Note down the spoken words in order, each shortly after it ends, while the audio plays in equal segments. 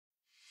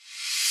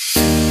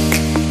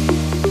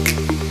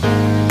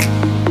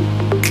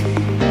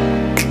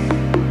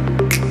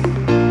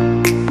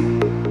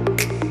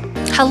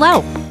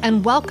Hello,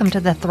 and welcome to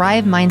the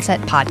Thrive Mindset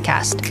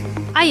Podcast.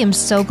 I am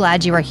so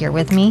glad you are here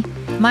with me.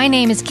 My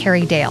name is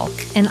Carrie Dahle,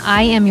 and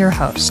I am your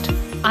host.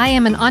 I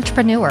am an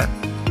entrepreneur,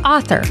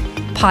 author,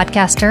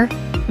 podcaster,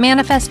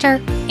 manifester,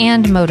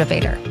 and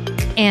motivator.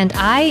 And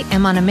I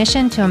am on a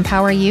mission to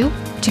empower you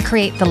to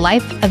create the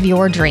life of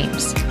your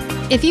dreams.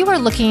 If you are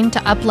looking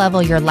to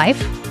up-level your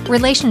life,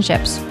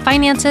 relationships,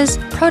 finances,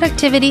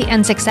 productivity,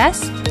 and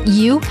success,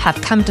 you have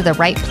come to the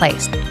right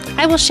place.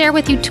 I will share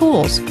with you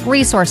tools,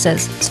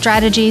 resources,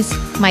 strategies,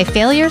 my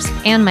failures,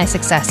 and my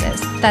successes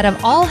that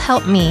have all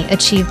helped me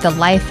achieve the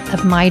life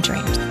of my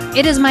dreams.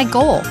 It is my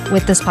goal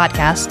with this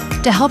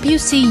podcast to help you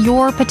see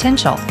your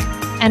potential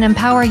and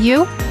empower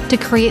you to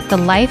create the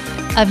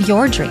life of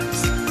your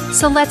dreams.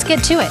 So let's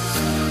get to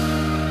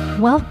it.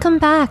 Welcome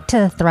back to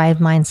the Thrive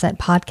Mindset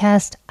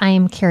Podcast. I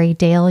am Carrie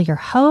Dahle, your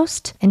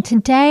host, and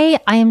today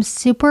I am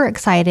super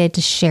excited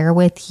to share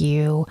with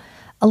you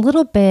a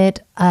little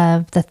bit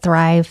of the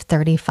Thrive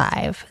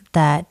 35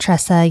 that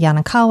Tressa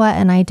Yonekawa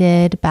and I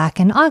did back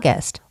in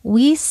August.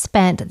 We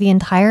spent the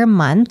entire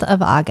month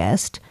of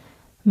August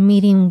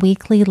meeting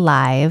weekly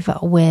live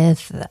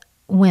with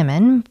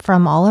women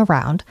from all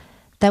around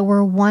that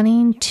were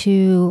wanting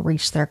to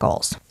reach their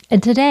goals.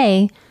 And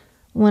today,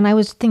 when I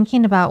was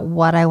thinking about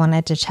what I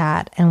wanted to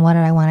chat and what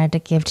I wanted to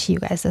give to you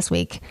guys this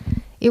week,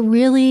 it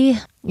really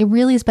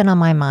has been on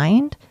my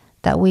mind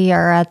that we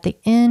are at the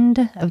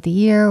end of the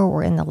year,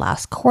 we're in the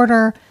last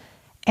quarter,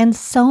 and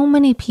so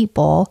many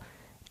people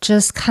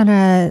just kind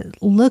of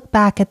look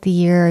back at the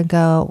year and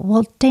go,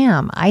 well,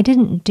 damn, I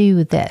didn't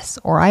do this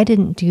or I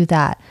didn't do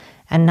that.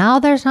 And now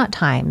there's not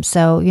time.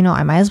 So,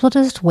 I might as well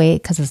just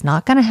wait because it's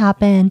not going to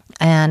happen.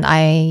 And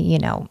I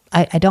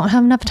don't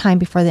have enough time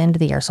before the end of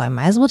the year. So I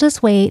might as well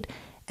just wait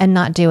and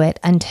not do it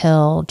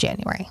until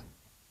January.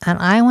 And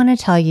I want to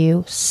tell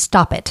you,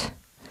 stop it.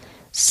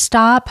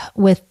 Stop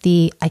with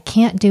the, I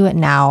can't do it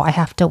now, I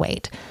have to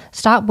wait.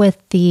 Stop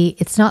with the,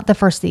 it's not the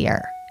first of the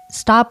year.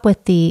 Stop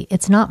with the,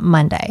 it's not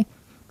Monday.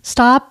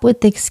 Stop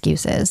with the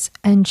excuses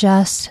and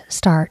just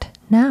start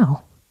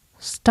now.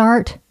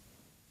 Start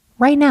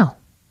right now.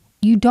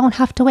 You don't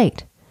have to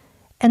wait.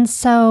 And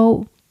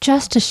so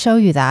just to show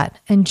you that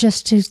and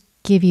just to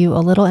give you a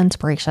little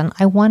inspiration,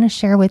 I want to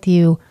share with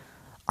you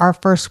our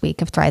first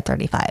week of Thrive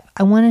 35.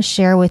 I want to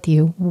share with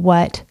you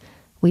what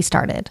we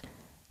started.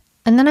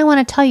 And then I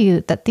want to tell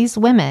you that these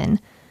women,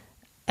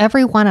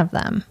 every one of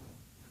them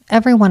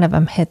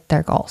hit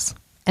their goals.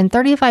 And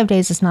 35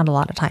 days is not a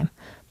lot of time,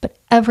 but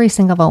every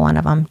single one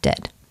of them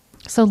did.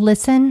 So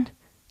listen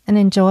and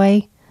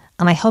enjoy,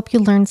 and I hope you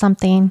learned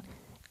something.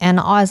 And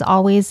as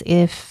always,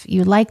 if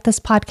you like this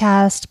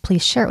podcast,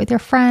 please share it with your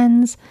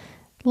friends,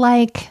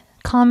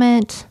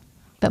 comment,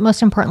 but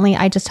most importantly,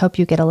 I just hope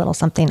you get a little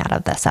something out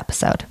of this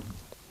episode.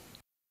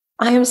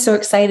 I am so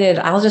excited.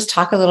 I'll just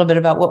talk a little bit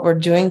about what we're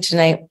doing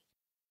tonight.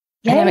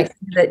 Yay. I'm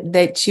excited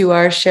that you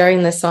are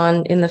sharing this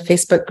in the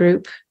Facebook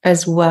group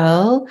as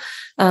well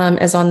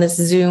as on this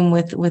Zoom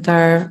with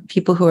our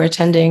people who are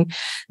attending.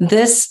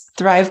 This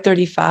Thrive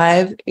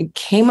 35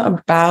 came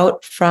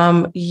about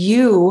from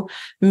you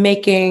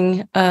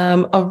making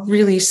a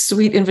really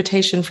sweet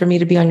invitation for me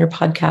to be on your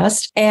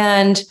podcast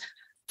and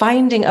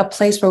finding a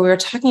place where we were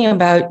talking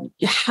about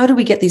how do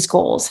we get these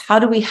goals? How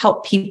do we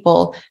help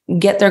people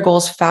get their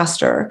goals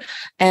faster?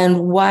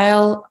 And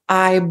while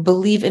I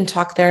believe in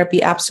talk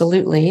therapy,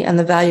 absolutely, and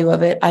the value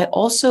of it, I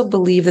also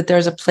believe that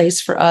there's a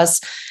place for us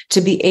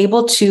to be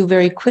able to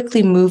very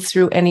quickly move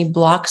through any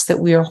blocks that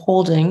we are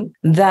holding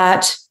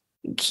that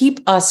keep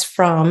us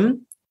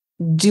from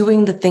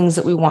doing the things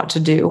that we want to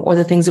do or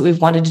the things that we've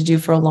wanted to do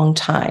for a long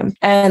time.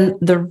 And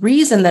the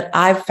reason that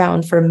I've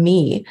found for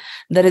me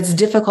that it's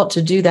difficult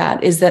to do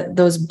that is that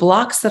those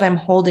blocks that I'm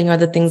holding are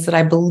the things that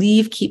I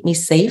believe keep me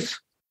safe.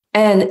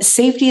 And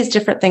safety is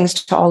different things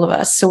to all of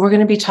us. So we're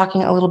going to be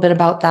talking a little bit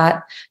about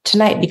that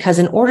tonight, because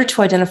in order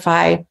to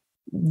identify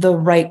the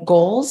right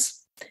goals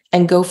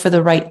and go for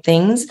the right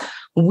things,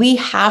 we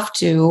have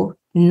to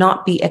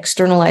not be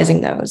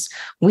externalizing those.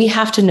 We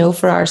have to know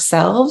for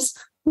ourselves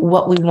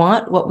what we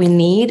want, what we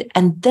need,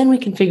 and then we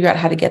can figure out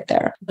how to get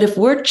there. But if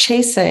we're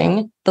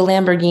chasing the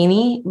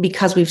Lamborghini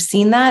because we've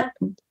seen that,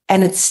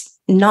 and it's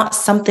not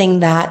something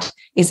that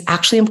is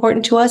actually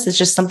important to us, it's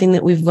just something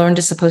that we've learned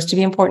is supposed to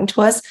be important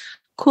to us,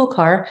 cool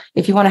car.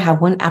 If you want to have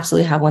one,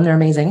 absolutely have one. They're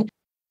amazing.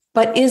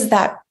 But is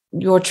that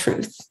your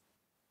truth?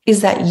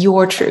 Is that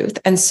your truth?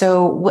 And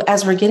so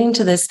as we're getting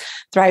to this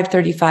Thrive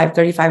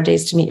 35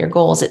 days to meet your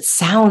goals, it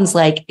sounds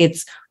like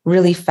it's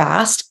really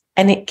fast.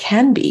 And it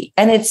can be.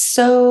 And it's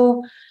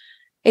so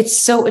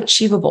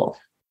achievable.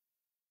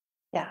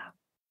 Yeah,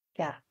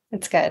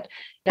 it's good.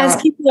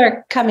 As people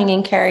are coming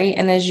in, Carrie,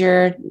 and as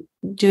you're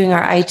doing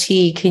our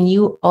IT, can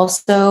you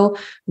also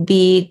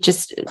be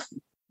just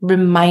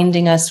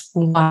reminding us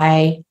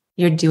why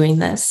you're doing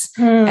this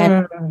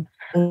and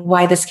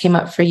why this came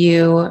up for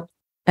you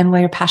and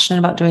why you're passionate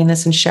about doing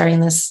this and sharing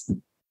this?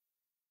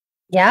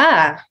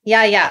 Yeah.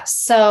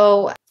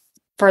 So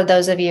for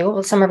those of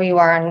you, some of you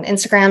are on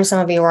Instagram,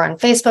 some of you are on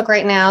Facebook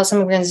right now, some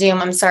of you are on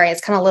Zoom. I'm sorry,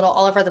 it's kind of a little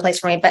all over the place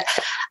for me, but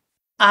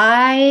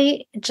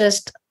I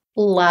just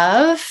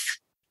love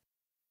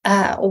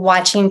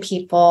watching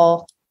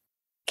people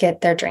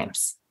get their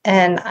dreams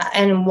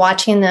and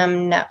watching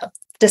them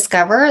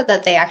discover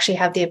that they actually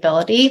have the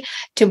ability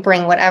to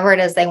bring whatever it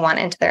is they want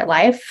into their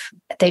life.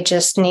 They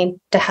just need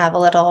to have a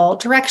little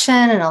direction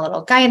and a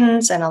little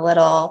guidance and a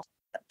little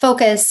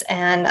focus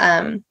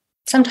and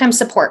sometimes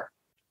support.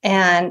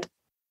 And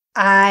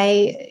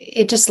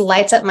it just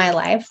lights up my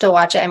life to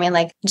watch it. I mean,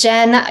 like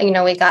Jen,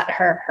 we got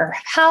her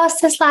house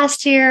this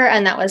last year,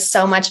 and that was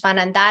so much fun.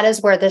 And that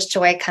is where this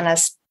joy kind of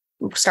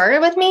started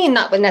with me,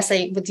 not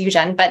necessarily with you,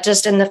 Jen, but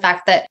just in the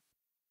fact that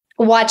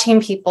watching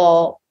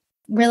people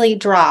really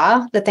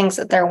draw the things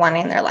that they're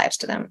wanting in their lives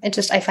to them.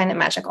 I find it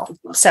magical.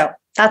 So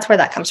that's where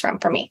that comes from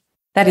for me.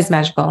 That is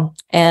magical.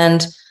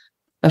 And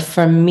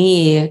for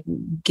me,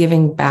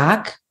 giving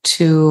back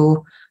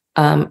to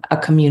a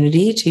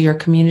community, to your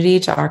community,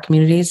 to our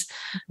communities,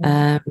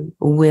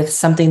 with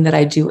something that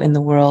I do in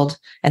the world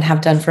and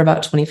have done for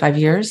about 25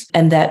 years.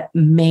 And that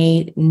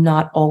may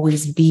not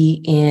always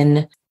be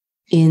in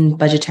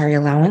budgetary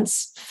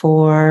allowance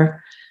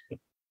for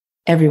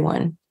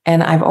everyone.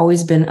 And I've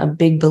always been a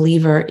big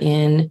believer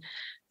in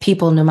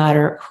people, no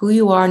matter who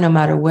you are, no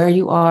matter where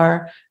you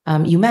are,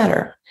 you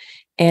matter.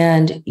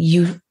 And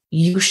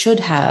you should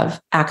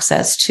have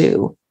access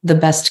to the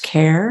best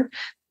care,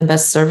 the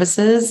best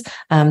services,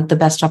 the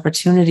best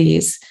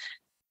opportunities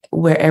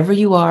wherever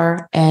you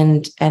are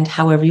and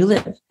however you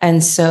live.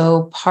 And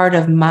so part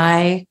of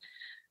my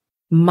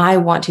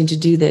wanting to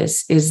do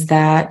this is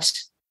that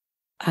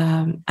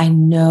I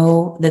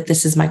know that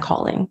this is my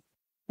calling,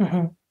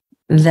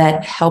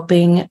 that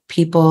helping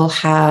people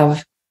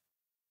have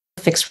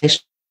fixed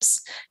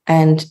relationships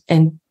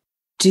and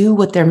do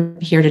what they're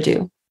here to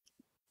do.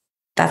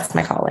 That's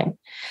my calling.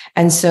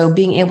 And so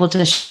being able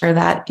to share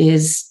that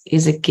is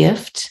a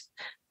gift.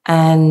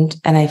 And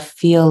I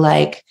feel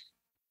like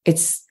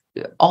it's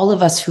all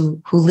of us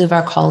who live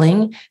our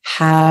calling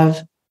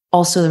have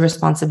also the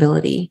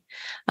responsibility.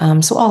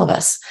 So all of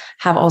us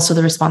have also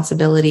the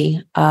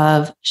responsibility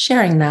of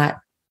sharing that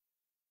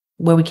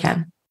where we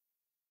can.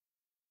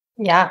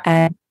 Yeah.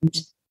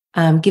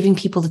 And giving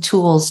people the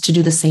tools to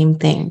do the same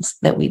things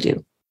that we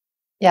do.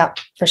 Yeah,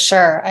 for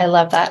sure. I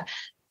love that.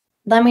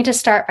 Let me just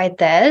start by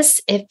this.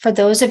 If for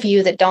those of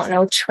you that don't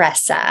know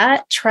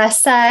Tressa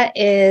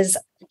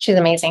she's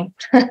amazing,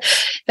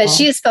 but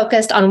she is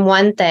focused on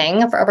one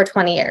thing for over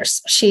 20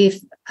 years.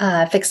 She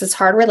fixes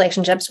hard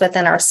relationships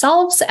within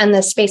ourselves and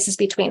the spaces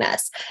between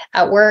us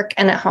at work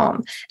and at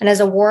home. And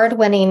as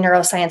award-winning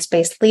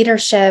neuroscience-based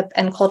leadership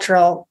and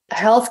cultural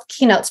health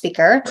keynote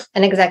speaker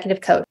and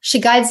executive coach, she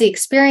guides the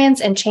experience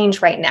and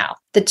change right now.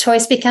 The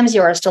choice becomes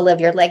yours to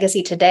live your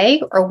legacy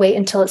today or wait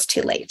until it's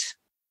too late.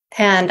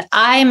 And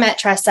I met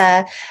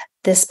Tressa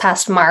this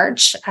past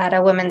March at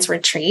a women's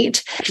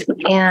retreat.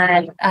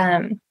 And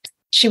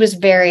she was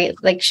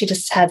she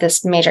just had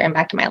this major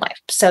impact in my life.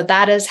 So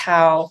that is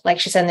how, like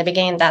she said in the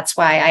beginning, that's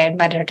why I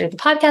invited her to do the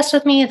podcast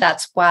with me.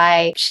 That's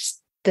why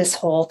this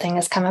whole thing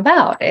has come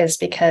about, is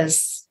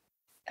because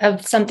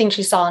of something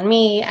she saw in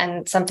me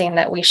and something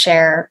that we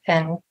share.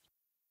 And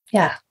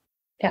yeah,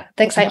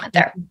 the excitement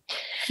there.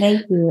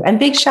 Thank you. And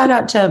big shout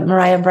out to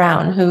Mariah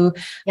Brown, who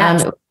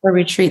a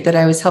retreat that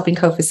I was helping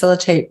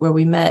co-facilitate, where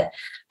we met,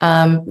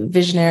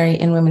 visionary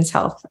in women's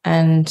health.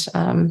 And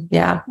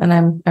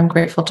and I'm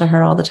grateful to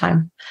her all the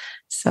time.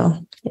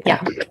 So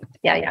yeah,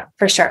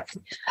 for sure.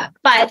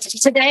 But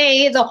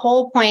today, the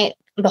whole thing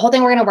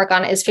we're going to work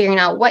on is figuring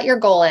out what your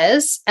goal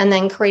is and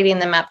then creating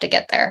the map to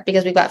get there,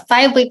 because we've got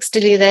 5 weeks to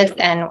do this,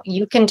 and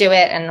you can do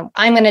it, and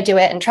I'm going to do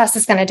it, and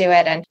Tressa's going to do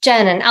it, and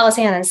Jen and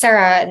Alison and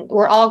Sarah, and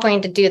we're all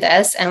going to do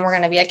this, and we're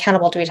going to be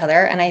accountable to each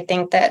other. And I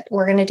think that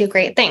we're going to do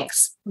great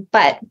things.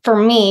 But for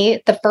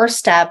me, the first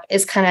step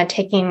is kind of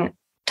taking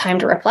time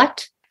to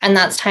reflect. And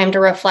that's time to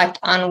reflect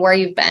on where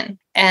you've been.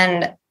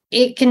 And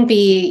it can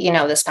be,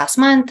 this past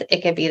month,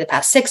 it could be the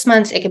past 6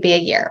 months, it could be a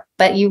year,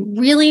 but you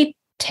really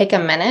take a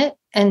minute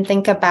and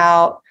think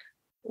about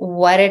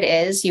what it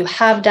is you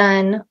have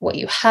done, what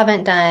you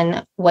haven't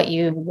done, what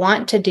you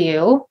want to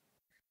do.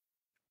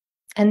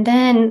 And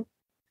then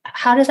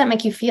how does that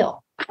make you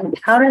feel?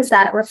 How does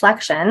that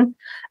reflection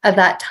of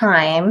that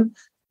time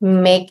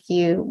make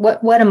you,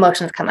 what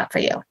emotions come up for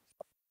you?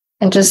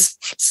 And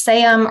just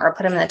say them or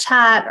put them in the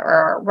chat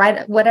or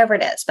write whatever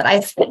it is. But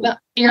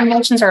your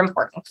emotions are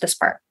important for this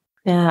part.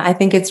 Yeah, I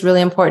think it's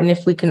really important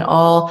if we can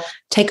all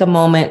take a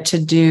moment to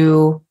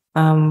do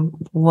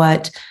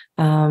what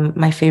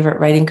my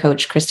favorite writing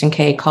coach, Kristen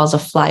Kay, calls a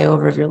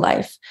flyover of your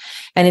life.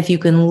 And if you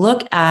can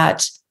look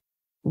at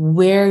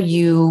where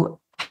you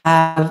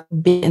have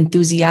been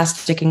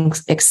enthusiastic and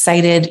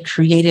excited,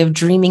 creative,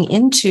 dreaming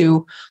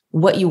into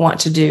what you want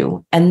to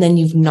do, and then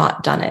you've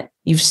not done it.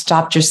 You've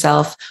stopped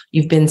yourself.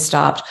 You've been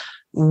stopped.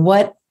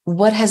 What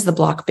has the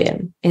block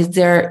been? Is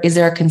there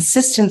a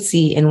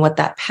consistency in what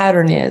that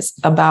pattern is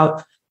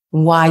about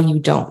why you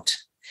don't?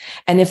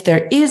 And if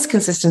there is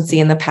consistency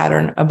in the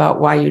pattern about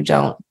why you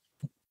don't,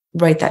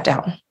 write that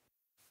down.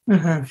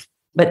 Mm-hmm.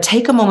 But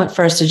take a moment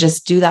first to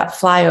just do that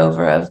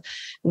flyover of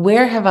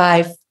where have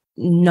I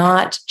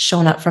not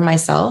shown up for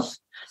myself?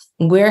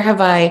 Where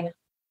have I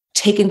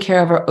taken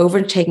care of or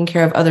overtaken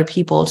care of other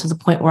people to the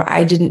point where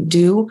I didn't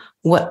do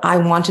what I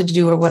wanted to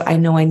do or what I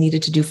know I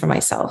needed to do for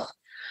myself?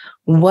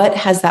 What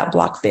has that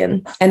block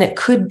been? And it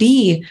could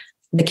be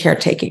the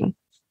caretaking.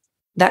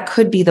 That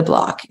could be the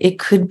block. It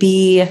could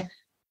be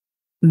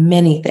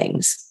many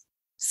things.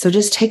 So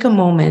just take a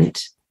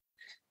moment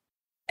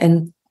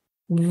and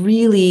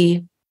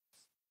really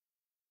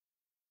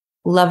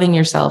loving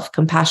yourself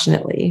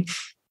compassionately.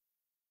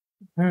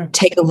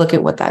 Take a look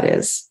at what that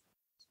is.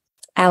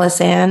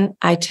 Alice Ann,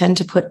 I tend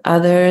to put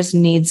others'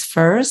 needs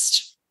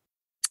first,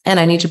 and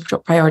I need to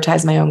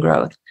prioritize my own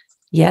growth.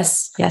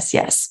 Yes, yes,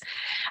 yes.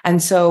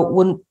 And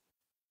so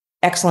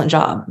excellent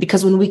job,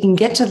 because when we can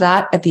get to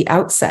that at the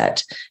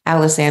outset,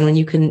 Alice Ann, when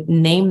you can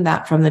name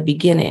that from the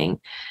beginning,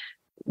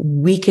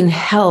 we can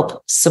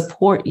help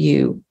support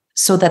you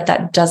so that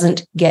that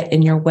doesn't get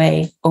in your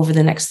way over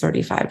the next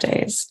 35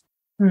 days.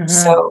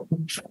 So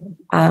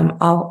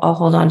I'll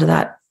hold on to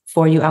that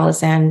for you,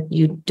 Alice Ann.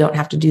 You don't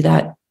have to do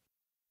that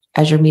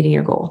as you're meeting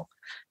your goal.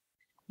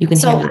 You can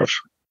handle it.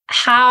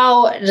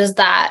 How does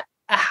that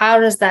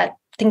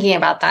thinking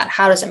about that,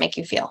 how does it make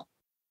you feel?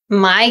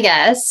 My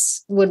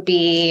guess would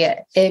be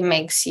it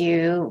makes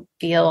you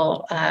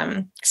feel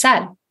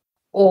sad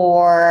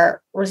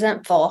or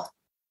resentful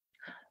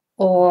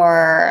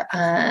or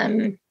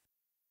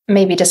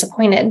maybe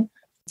disappointed.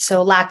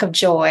 So lack of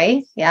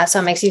joy. Yeah. So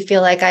it makes you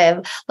feel like I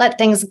have let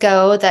things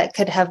go that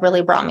could have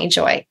really brought me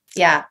joy.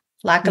 Yeah.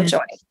 Lack of joy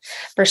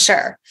for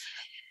sure.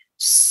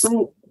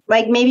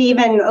 Like maybe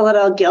even a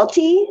little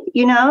guilty,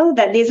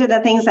 that these are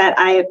the things that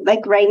I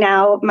like right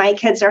now. My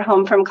kids are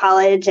home from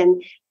college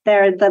and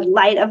they're the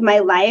light of my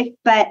life,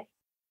 but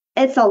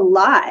it's a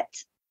lot,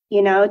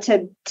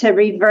 to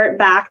revert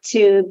back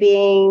to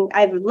being,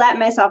 I've let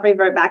myself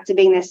revert back to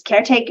being this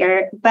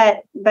caretaker,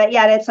 but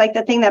yet it's like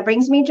the thing that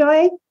brings me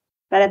joy.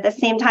 But at the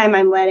same time,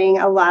 I'm letting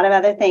a lot of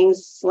other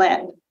things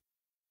slip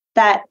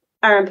that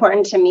are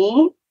important to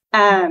me.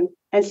 And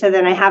so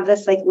then I have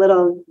this like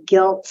little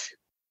guilt,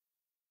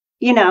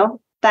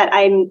 that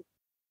I'm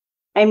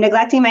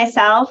neglecting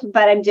myself,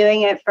 but I'm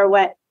doing it for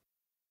what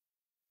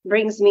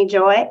brings me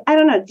joy. I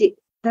don't know.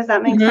 Does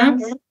that make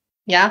sense?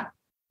 Yeah.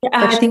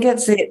 I think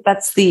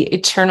that's the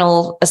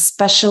eternal,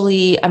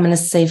 especially I'm going to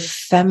say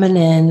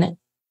feminine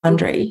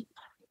boundary,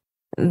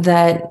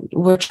 that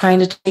we're trying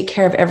to take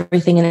care of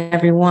everything and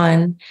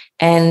everyone.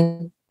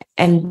 And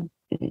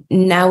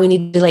now we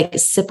need to like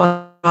sip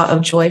out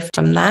of joy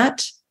from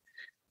that.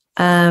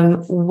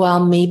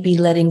 While maybe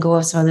letting go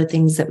of some other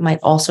things that might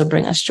also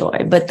bring us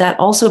joy, but that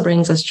also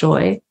brings us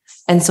joy.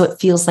 And so it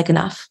feels like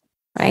enough,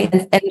 right?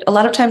 And a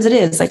lot of times it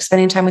is like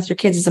spending time with your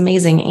kids is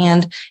amazing.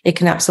 And it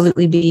can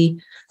absolutely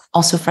be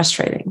also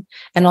frustrating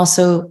and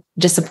also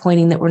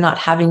disappointing that we're not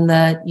having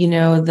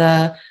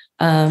the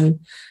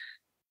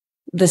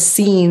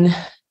scene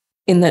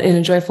in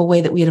a joyful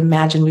way that we had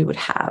imagined we would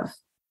have,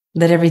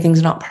 that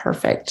everything's not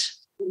perfect.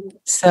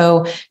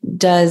 So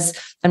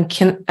I'm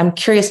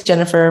curious,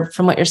 Jennifer,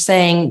 from what you're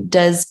saying,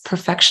 does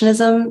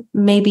perfectionism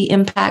maybe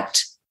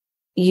impact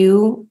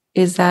you?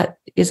 Is that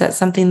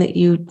something that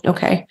you,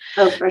 okay.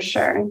 Oh, for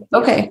sure.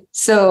 Okay.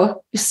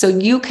 So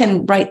you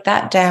can write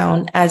that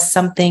down as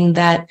something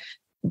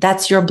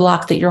that's your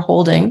block that you're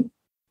holding.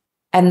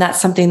 And that's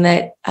something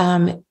that,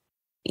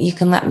 you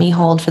can let me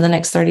hold for the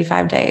next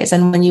 35 days.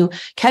 And when you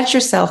catch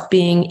yourself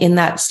being in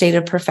that state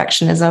of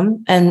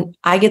perfectionism, and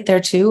I get there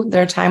too,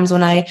 there are times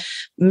when I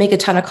make a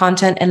ton of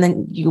content and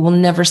then you will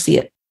never see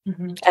it.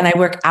 And I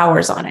work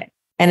hours on it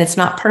and it's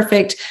not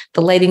perfect.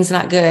 The lighting's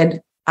not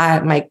good.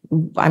 I'm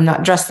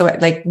not dressed the way,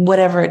 like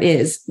whatever it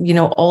is,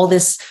 all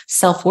this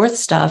self-worth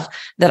stuff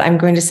that I'm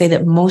going to say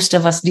that most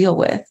of us deal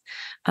with.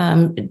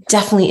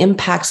 Definitely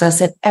impacts us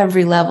at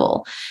every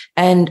level.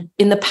 And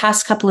in the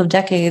past couple of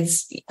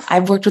decades,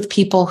 I've worked with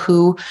people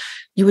who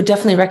you would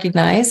definitely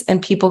recognize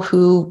and people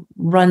who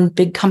run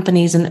big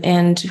companies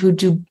and who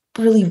do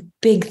really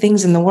big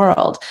things in the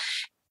world.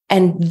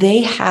 And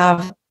they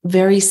have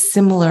very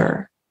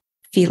similar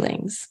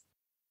feelings.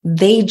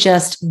 They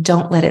just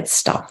don't let it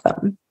stop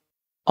them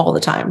all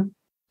the time.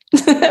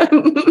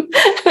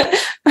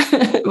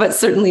 But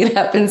certainly it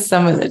happens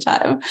some of the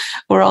time.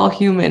 We're all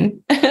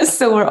human.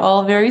 So we're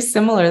all very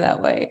similar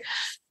that way.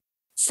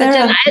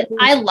 Sarah,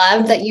 I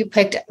love that you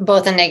picked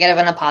both a negative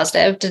and a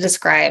positive to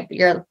describe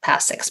your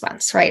past 6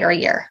 months, right? Or a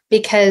year,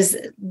 because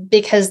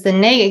the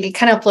negative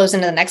kind of flows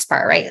into the next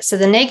part, right? So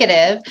the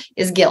negative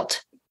is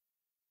guilt.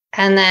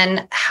 And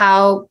then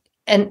how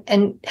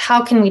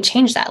can we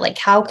change that? Like,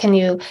 how can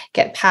you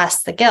get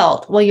past the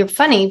guilt? Well, you're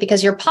funny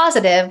because your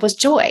positive was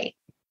joy.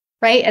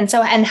 Right.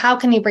 And how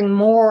can you bring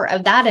more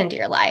of that into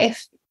your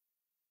life?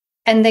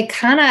 And they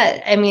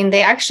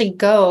they actually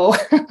go,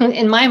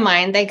 in my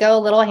mind, they go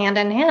a little hand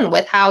in hand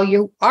with how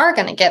you are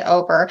going to get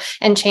over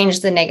and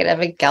change the negative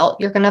of guilt.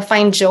 You're going to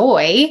find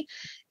joy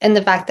in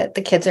the fact that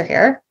the kids are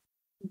here.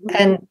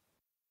 And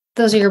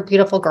those are your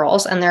beautiful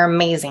girls and they're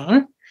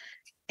amazing.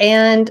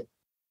 And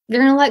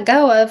you're going to let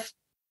go of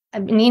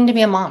needing to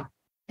be a mom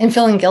and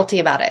feeling guilty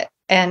about it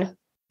and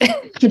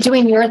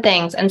doing your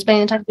things and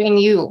spending time doing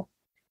you.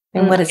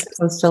 And what it's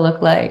supposed to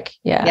look like.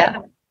 Yeah.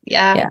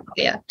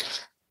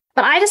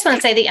 But I just want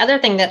to say the other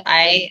thing that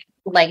I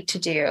like to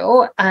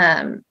do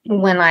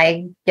when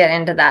I get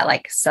into that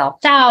like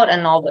self-doubt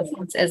and all those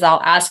things is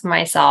I'll ask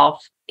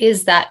myself,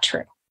 is that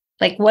true?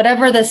 Like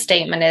whatever the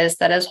statement is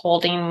that is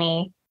holding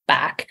me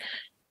back,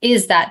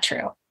 is that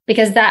true?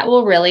 Because that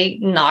will really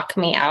knock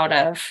me out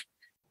of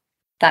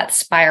that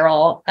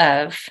spiral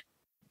of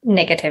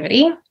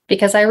negativity.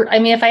 Because I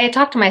mean, if I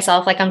talk to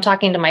myself like I'm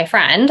talking to my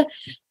friend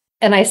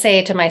and I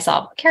say to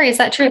myself, Carrie, is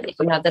that true that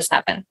you know this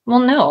happened? Well,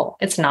 no,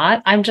 it's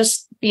not. I'm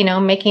just,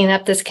 making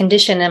up this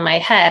condition in my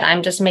head.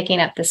 I'm just making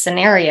up this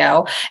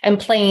scenario and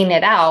playing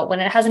it out when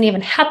it hasn't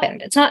even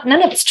happened. It's not,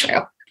 none of it's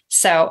true.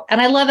 So,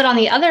 and I love it on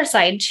the other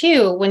side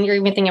too, when you're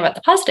even thinking about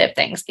the positive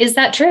things. Is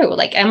that true?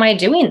 Like, am I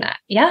doing that?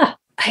 Yeah,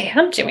 I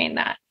am doing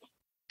that.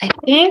 I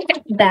think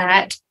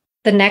that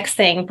the next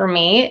thing for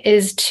me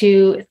is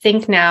to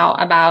think now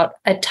about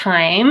a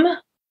time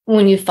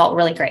when you felt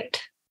really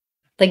great.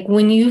 Like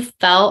when you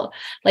felt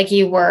like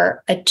you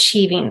were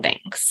achieving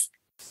things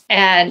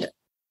and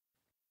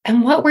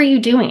what were you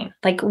doing?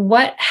 Like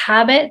what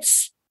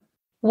habits,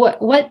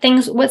 what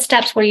things, what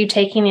steps were you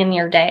taking in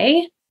your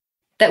day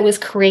that was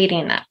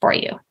creating that for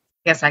you?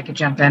 Yes, I could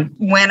jump in.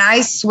 When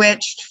I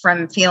switched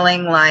from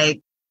feeling like,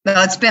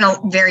 well, it's been a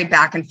very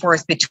back and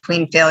forth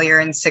between failure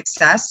and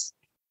success,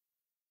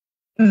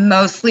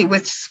 mostly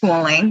with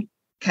schooling,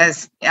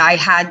 because I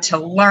had to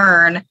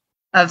learn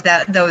of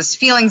those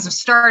feelings of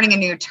starting a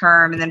new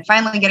term and then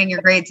finally getting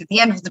your grades at the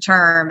end of the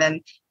term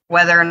and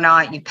whether or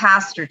not you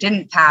passed or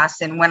didn't pass.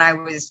 And when I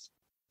was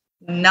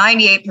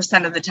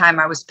 98% of the time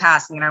I was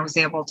passing and I was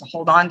able to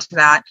hold on to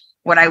that,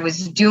 what I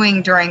was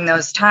doing during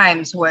those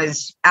times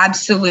was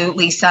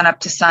absolutely sun up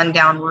to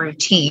sundown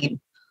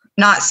routine.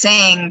 Not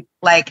saying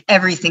like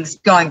everything's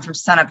going from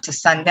sun up to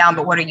sundown,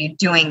 but what are you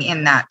doing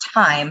in that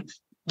time?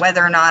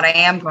 Whether or not I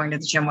am going to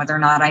the gym, whether or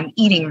not I'm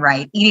eating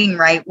right. Eating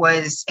right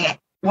was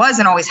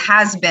and always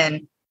has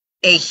been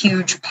a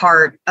huge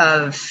part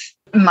of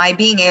my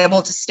being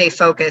able to stay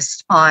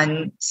focused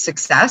on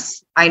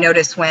success. I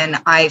notice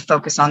when I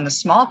focus on the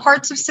small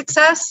parts of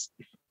success,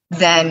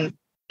 then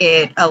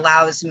it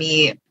allows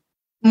me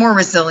more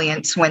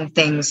resilience when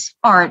things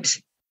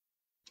aren't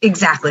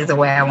exactly the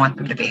way I want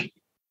them to be.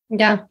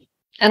 Yeah.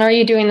 And are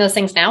you doing those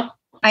things now?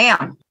 I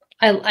am.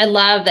 I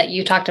love that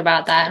you talked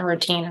about that in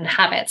routine and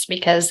habits,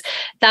 because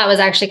that was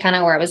actually kind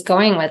of where I was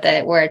going with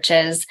it, which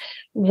is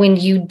when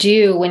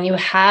you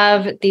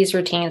have these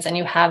routines and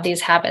you have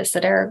these habits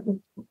that are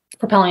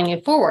propelling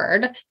you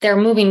forward, they're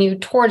moving you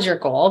towards your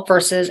goal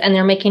and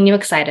they're making you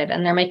excited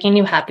and they're making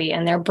you happy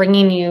and they're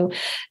bringing you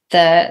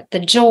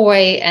the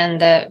joy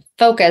and the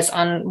focus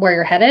on where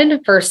you're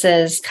headed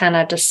versus kind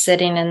of just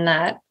sitting in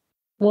that,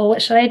 well,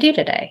 what should I do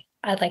today?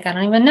 I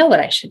don't even know what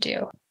I should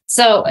do.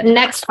 So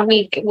next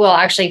week, we'll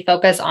actually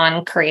focus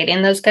on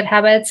creating those good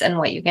habits and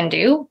what you can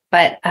do.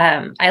 But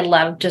I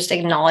love just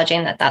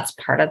acknowledging that that's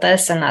part of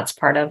this and that's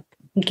part of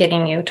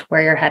getting you to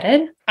where you're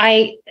headed.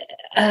 I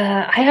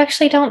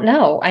actually don't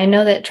know. I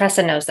know that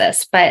Tressa knows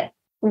this, but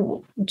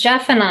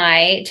Jeff and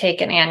I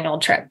take an annual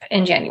trip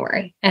in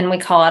January, and we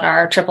call it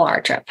our Triple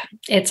R trip.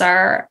 It's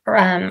our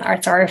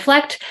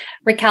reflect,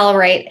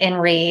 recalibrate,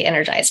 and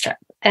re-energize trip.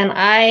 And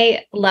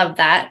I love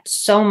that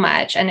so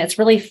much. And it's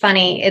really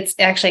funny. It's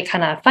actually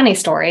kind of a funny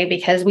story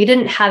because we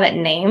didn't have it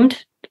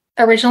named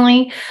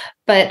originally,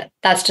 but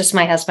that's just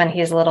my husband.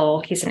 He's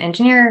an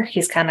engineer.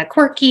 He's kind of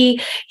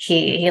quirky.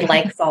 He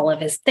likes all of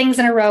his things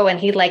in a row and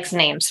he likes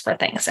names for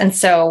things. And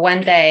so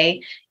one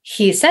day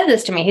he said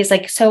this to me. He's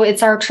like, so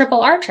it's our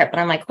Triple R trip.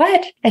 And I'm like,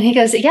 what? And he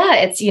goes, yeah,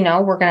 it's,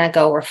 we're going to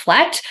go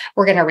reflect,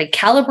 we're going to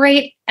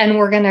recalibrate, and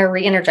we're going to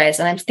re-energize.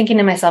 And I'm thinking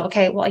to myself,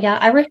 okay, well, yeah,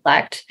 I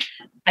reflect.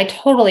 I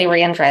totally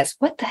re-energize.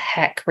 What the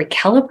heck?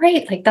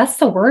 Recalibrate? Like that's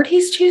the word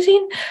he's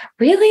choosing?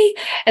 Really?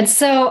 And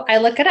so I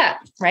look it up,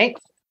 right?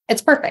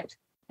 It's perfect.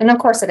 And of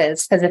course it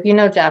is, because if you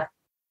know Jeff,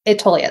 it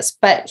totally is.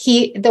 But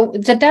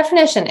the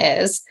definition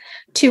is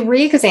to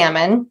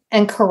re-examine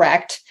and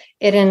correct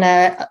it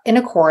in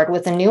accord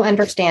with a new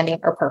understanding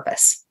or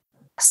purpose.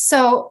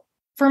 So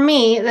for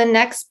me, the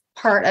next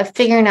part of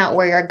figuring out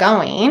where you're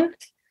going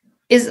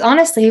is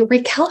honestly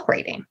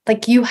recalibrating.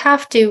 Like you've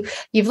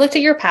looked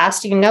at your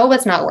past, you know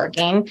what's not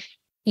working.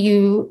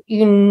 Maybe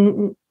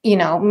you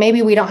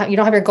don't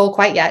have your goal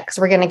quite yet because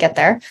we're going to get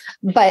there,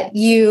 but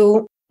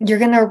you're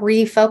going to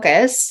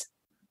refocus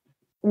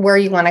where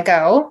you want to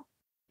go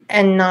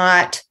and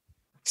not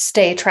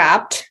stay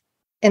trapped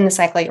in the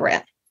cycle you're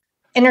in.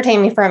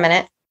 Entertain me for a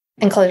minute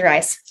and close your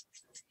eyes,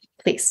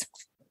 please.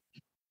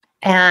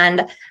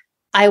 And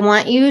I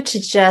want you to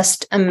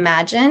just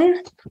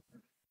imagine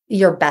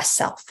your best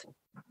self.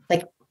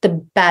 Like the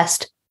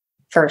best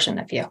version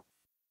of you.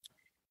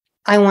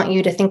 I want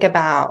you to think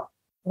about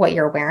what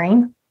you're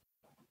wearing,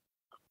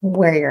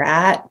 where you're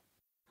at,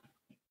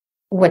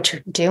 what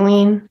you're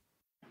doing,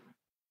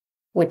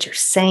 what you're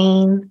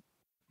saying,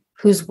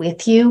 who's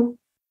with you,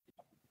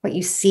 what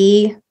you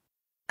see.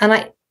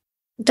 And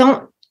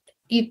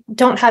you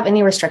don't have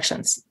any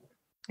restrictions.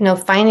 No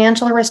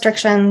financial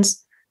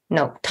restrictions,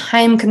 no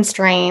time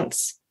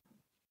constraints,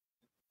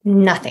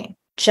 nothing.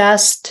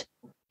 Just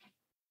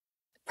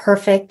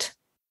perfect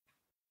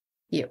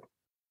you,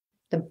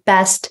 the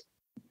best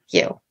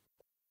you.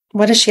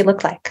 What does she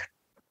look like?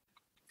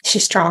 Is she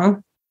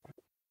strong?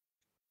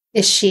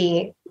 Is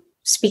she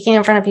speaking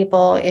in front of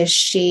people? Is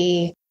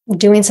she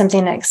doing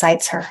something that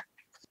excites her?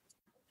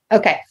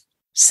 Okay,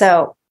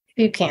 so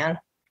if you can,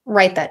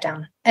 write that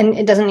down. And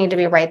it doesn't need to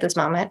be right this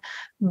moment,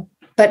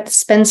 but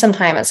spend some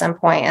time at some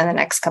point in the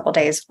next couple of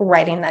days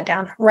writing that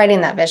down,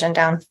 writing that vision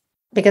down,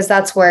 because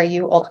that's where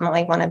you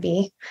ultimately want to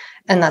be.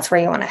 And that's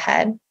where you want to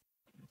head.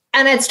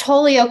 And it's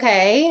totally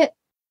okay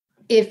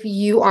if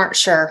you aren't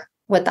sure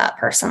what that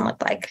person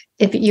looked like,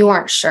 if you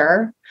aren't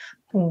sure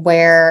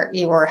where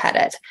you were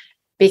headed,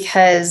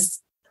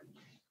 because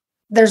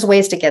there's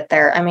ways to get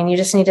there. I mean, you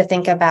just need to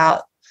think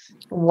about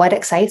what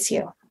excites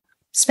you.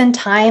 Spend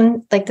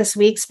time, like this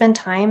week, spend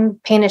time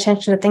paying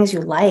attention to things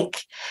you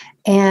like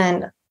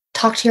and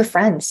talk to your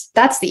friends.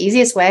 That's the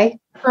easiest way.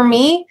 For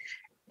me,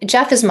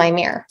 Jeff is my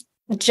mirror.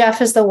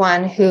 Jeff is the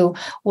one who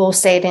will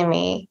say to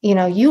me, you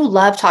know, you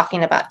love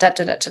talking about da,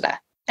 da, da, da, da.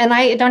 And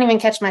I don't even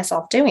catch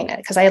myself doing it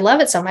because I love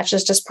it so much.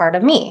 It's just part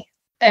of me.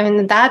 I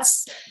mean,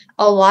 that's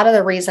a lot of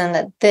the reason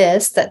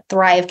that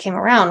Thrive came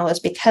around was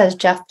because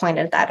Jeff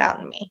pointed that out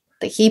in me.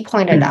 That he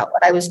pointed out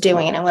what I was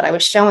doing and what I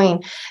was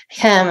showing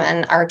him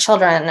and our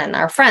children and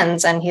our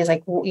friends. And he's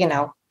like, you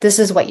know, this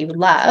is what you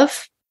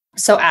love.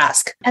 So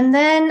ask. And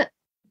then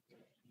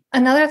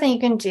another thing you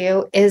can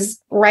do is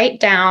write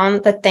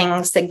down the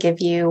things that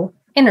give you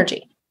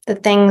energy, the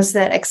things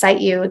that excite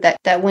you,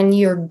 that when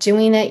you're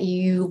doing it,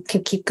 you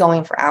can keep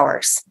going for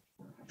hours.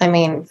 I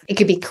mean, it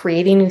could be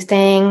creating new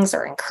things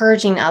or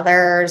encouraging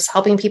others,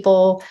 helping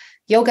people,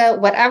 yoga,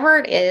 whatever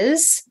it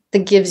is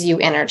that gives you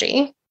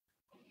energy.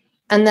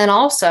 And then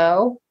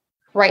also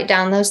write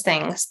down those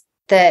things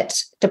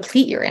that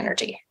deplete your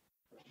energy.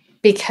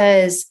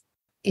 Because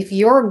if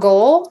your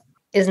goal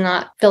is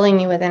not filling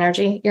you with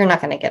energy, you're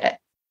not going to get it.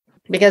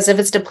 Because if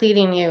it's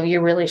depleting you,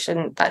 you really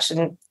shouldn't, that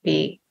shouldn't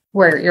be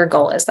where your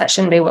goal is. That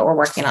shouldn't be what we're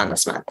working on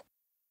this month.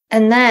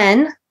 And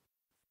then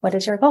what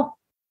is your goal?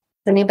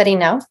 Does anybody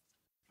know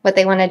what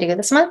they want to do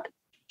this month?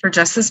 For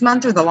just this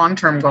month or the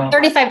long-term goal?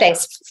 35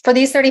 days. For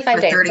these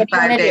 35 days.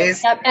 35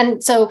 days. Yep.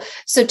 And so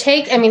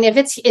take, I mean,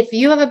 if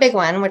you have a big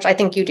one, which I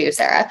think you do,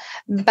 Sarah,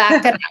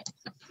 back it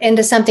up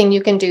into something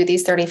you can do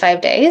these 35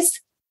 days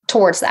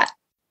towards that.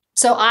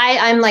 So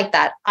I'm like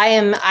that.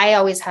 I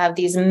always have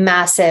these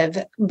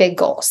massive big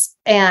goals,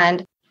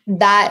 and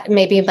that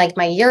may be like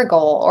my year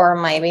goal or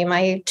maybe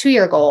my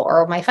 2-year goal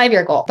or my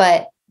 5-year goal,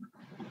 but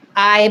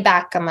I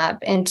back them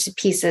up into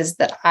pieces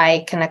that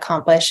I can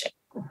accomplish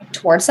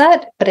towards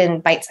that, but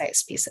in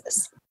bite-sized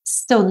pieces.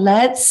 So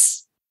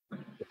let's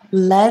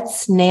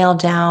nail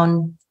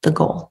down the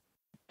goal.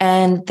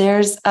 And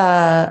there's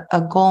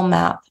a goal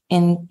map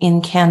in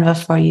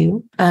Canva for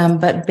you.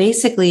 But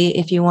basically,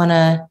 if you want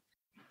to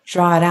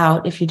draw it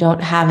out, if you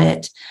don't have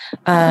it,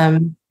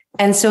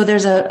 and so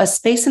there's a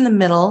space in the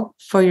middle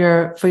for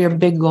your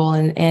big goal,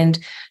 and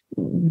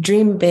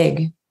dream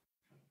big.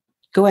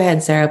 Go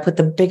ahead, Sarah, put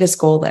the biggest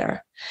goal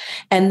there.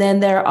 And then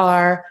there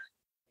are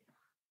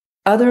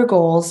other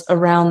goals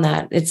around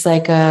that. It's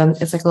like a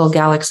little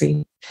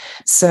galaxy.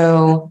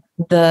 So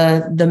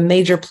the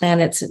major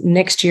planets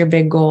next to your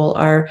big goal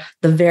are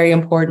the very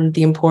important,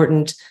 the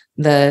important,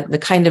 the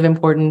kind of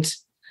important,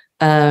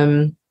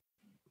 all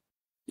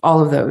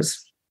of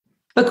those.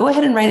 But go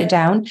ahead and write it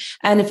down.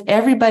 And if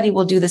everybody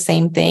will do the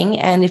same thing,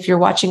 and if you're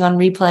watching on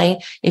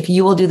replay, if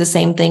you will do the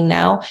same thing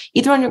now,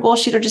 either on your goal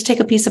sheet or just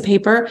take a piece of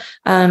paper,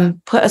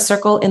 put a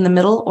circle in the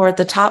middle or at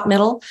the top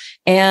middle,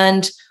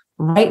 and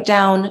write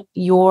down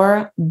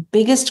your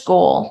biggest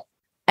goal.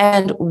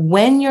 And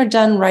when you're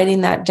done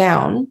writing that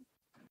down,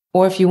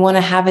 or if you want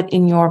to have it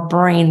in your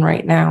brain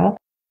right now,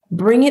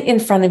 bring it in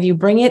front of you,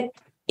 bring it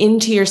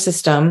into your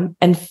system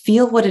and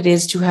feel what it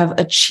is to have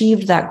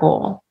achieved that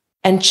goal.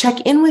 And check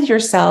in with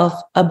yourself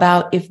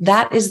about if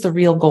that is the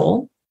real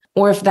goal,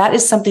 or if that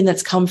is something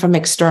that's come from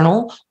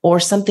external or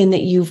something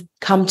that you've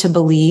come to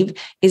believe.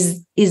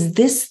 Is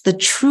this the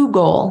true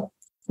goal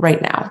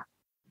right now?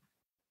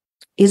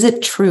 Is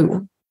it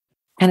true?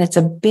 And it's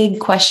a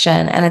big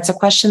question. And it's a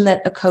question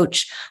that a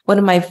coach, one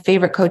of my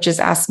favorite coaches,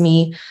 asked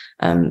me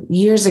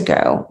years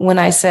ago when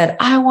I said,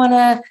 I want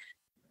to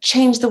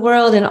change the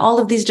world in all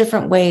of these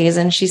different ways.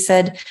 And she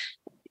said,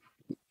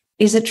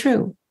 is it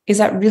true? Is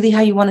that really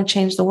how you want to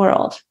change the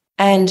world?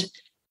 And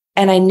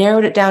I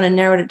narrowed it down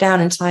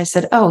until I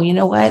said, oh, you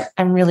know what?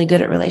 I'm really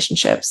good at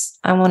relationships.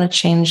 I want to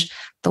change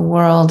the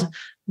world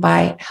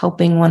by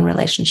helping one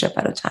relationship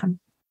at a time.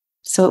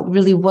 So it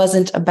really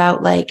wasn't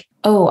about like,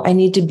 oh, I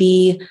need to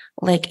be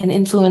like an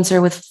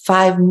influencer with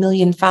 5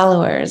 million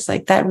followers.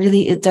 Like that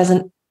really, it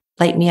doesn't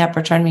light me up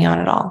or turn me on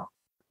at all.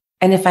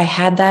 And if I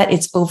had that,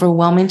 it's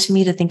overwhelming to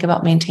me to think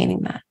about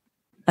maintaining that.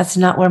 That's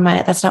not where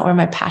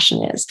my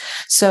passion is.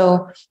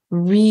 So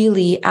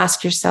really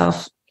ask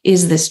yourself,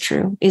 is this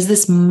true? Is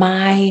this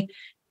my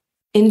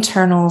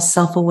internal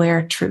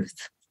self-aware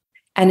truth?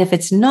 And if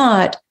it's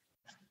not,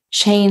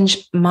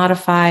 change,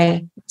 modify,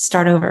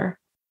 start over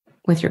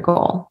with your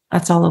goal.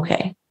 That's all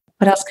okay.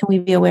 What else can we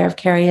be aware of,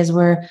 Carrie, as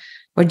we're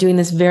doing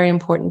this very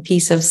important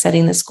piece of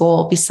setting this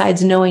goal,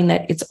 besides knowing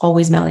that it's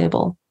always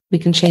malleable? We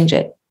can change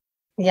it.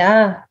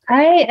 Yeah.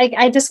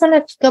 I just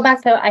want to go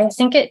back to, I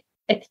think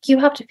you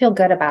have to feel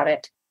good about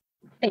it.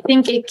 I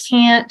think you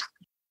can't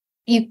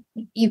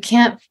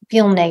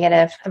feel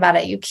negative about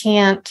it. You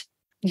can't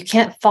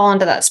fall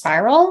into that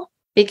spiral,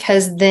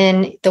 because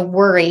then the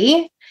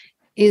worry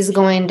is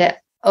going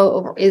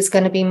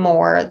to be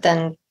more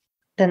than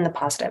the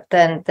positive,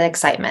 than the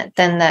excitement,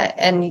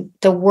 and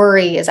the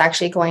worry is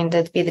actually going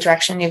to be the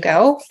direction you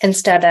go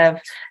instead of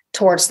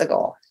towards the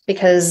goal,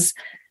 because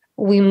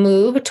we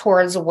move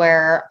towards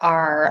where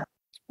our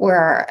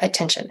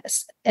attention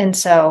is. And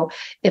so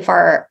if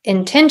our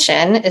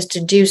intention is to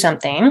do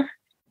something,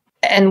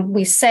 and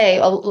we say,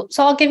 so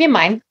I'll give you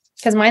mine,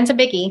 because mine's a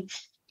biggie.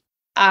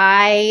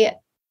 I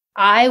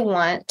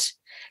want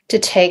to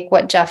take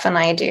what Jeff and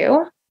I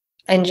do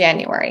in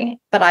January,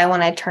 but I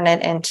want to turn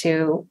it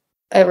into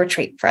a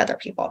retreat for other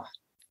people.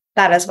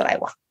 That is what I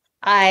want.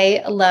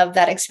 I love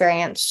that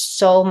experience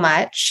so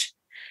much.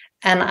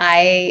 And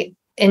I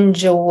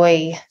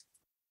enjoy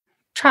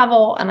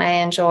travel, and I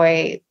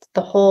enjoy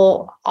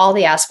all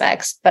the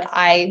aspects, but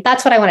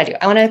that's what I want to do.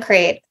 I want to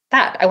create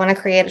that. I want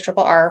to create a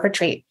triple R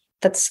retreat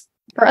that's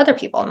for other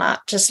people,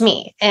 not just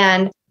me.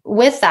 And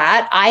with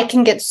that, I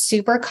can get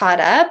super caught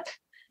up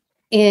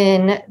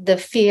in the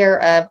fear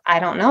of, I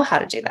don't know how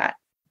to do that.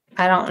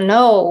 I don't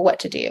know what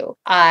to do.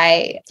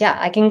 I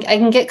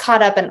can get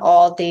caught up in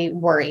all the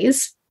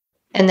worries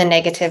and the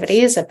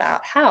negativities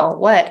about how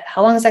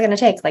long is that going to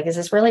take? Like, is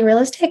this really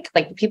realistic?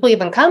 Like, do people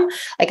even come?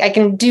 Like, I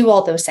can do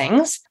all those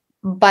things,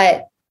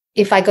 but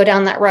if I go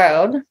down that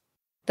road,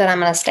 then I'm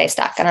going to stay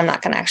stuck and I'm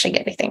not going to actually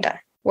get anything done.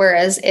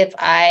 Whereas if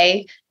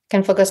I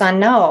can focus on,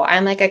 no,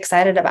 I'm like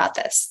excited about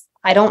this.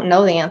 I don't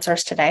know the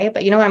answers today,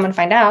 but you know what? I'm going to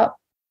find out.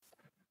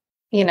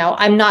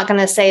 I'm not going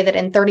to say that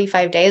in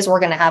 35 days, we're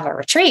going to have a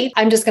retreat.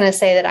 I'm just going to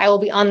say that I will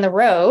be on the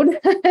road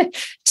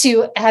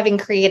to having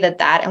created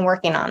that and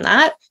working on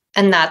that.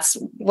 And that's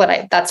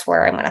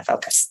where I'm going to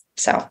focus.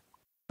 So.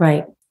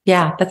 Right.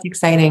 Yeah, that's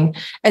exciting.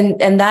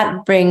 And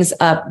that brings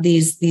up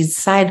these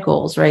side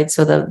goals, right?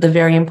 So the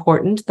very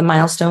important, the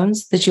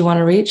milestones that you want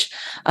to reach.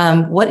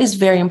 What is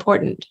very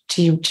important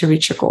to you to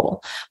reach your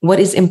goal?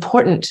 What is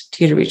important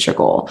to you to reach your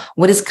goal?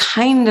 What is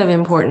kind of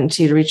important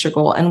to you to reach your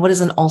goal? And what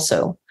is an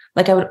also?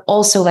 Like, I would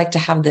also like to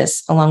have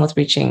this along with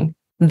reaching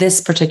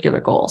this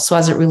particular goal. So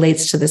as it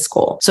relates to this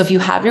goal. So if you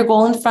have your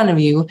goal in front of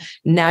you,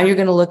 now you're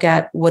going to look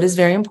at what is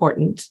very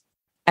important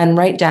and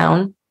write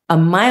down a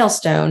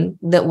milestone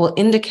that will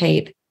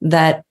indicate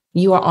that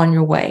you are on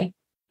your way.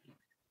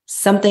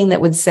 Something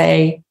that would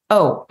say,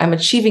 oh, I'm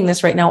achieving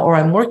this right now, or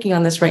I'm working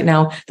on this right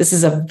now. This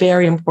is a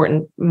very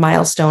important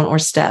milestone or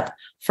step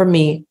for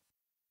me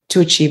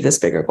to achieve this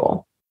bigger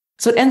goal.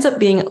 So it ends up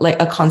being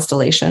like a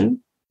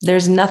constellation.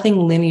 There's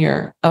nothing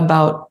linear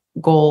about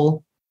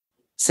goal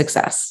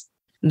success.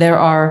 There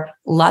are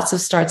lots of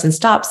starts and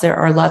stops. There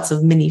are lots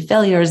of mini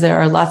failures. There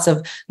are lots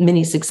of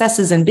mini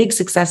successes and big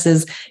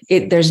successes.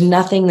 There's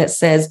nothing that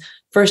says,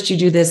 first you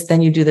do this,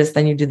 then you do this,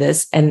 then you do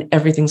this, and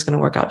everything's going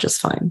to work out just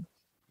fine.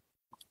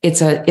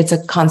 It's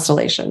a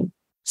constellation.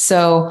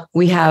 So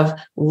we have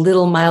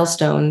little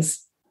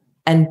milestones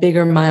and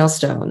bigger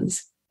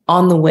milestones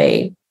on the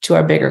way to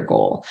our bigger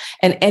goal.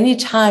 And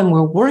anytime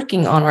we're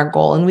working on our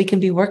goal, and we can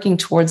be working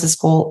towards this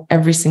goal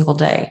every single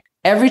day,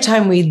 every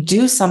time we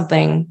do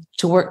something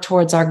to work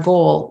towards our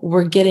goal,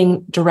 we're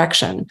getting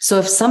direction. So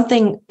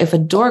if a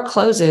door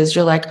closes,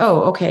 you're like,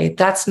 oh, okay,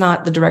 that's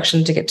not the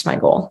direction to get to my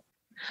goal.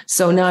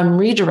 So now I'm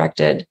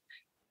redirected.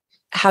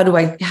 How do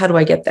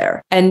I get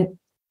there? And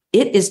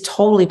it is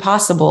totally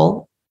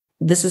possible.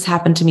 This has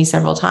happened to me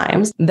several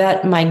times,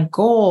 that my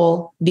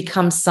goal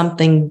becomes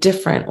something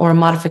different or a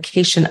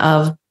modification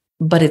of,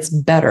 but it's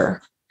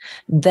better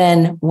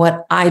than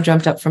what I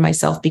dreamt up for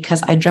myself,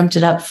 because I dreamt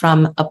it up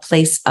from a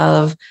place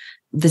of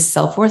this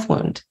self-worth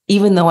wound.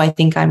 Even though I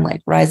think I'm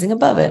like rising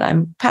above it,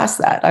 I'm past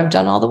that. I've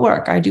done all the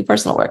work. I do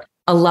personal work.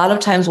 A lot of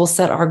times we'll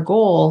set our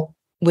goal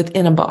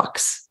within a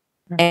box,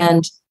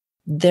 and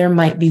there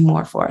might be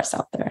more for us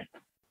out there.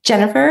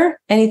 Jennifer,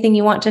 anything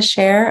you want to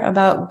share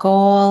about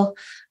goal,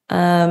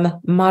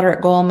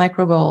 moderate goal,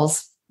 micro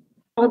goals?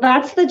 Well,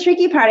 that's the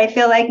tricky part. I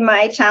feel like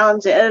my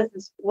challenge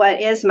is, what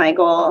is my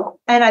goal?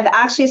 And I've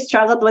actually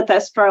struggled with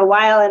this for a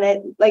while, and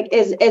it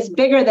is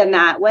bigger than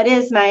that. What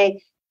is my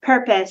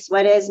purpose?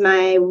 What is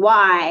my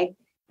why?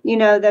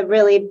 The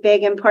really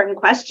big, important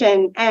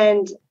question.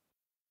 And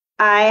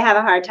I have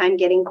a hard time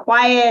getting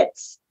quiet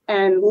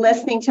and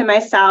listening to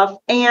myself.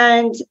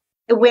 And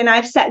when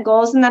I've set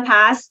goals in the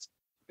past,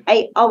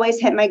 I always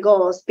hit my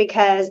goals,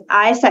 because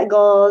I set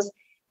goals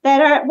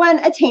that are, one,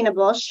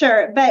 attainable,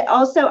 sure, but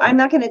also I'm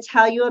not going to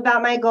tell you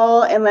about my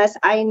goal unless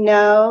I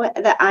know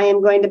that I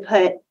am going to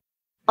put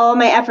all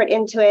my effort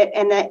into it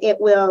and that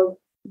it will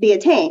be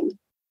attained.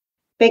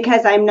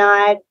 Because I'm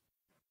not,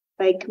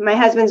 like, my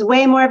husband's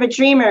way more of a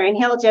dreamer, and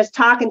he'll just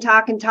talk and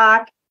talk and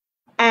talk,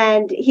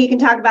 and he can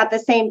talk about the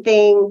same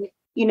thing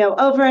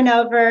over and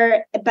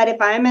over. But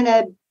if I'm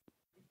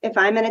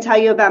going to tell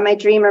you about my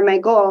dream or my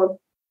goal,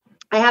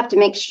 I have to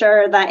make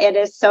sure that it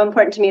is so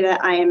important to me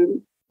that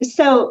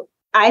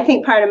I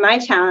think part of my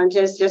challenge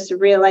is just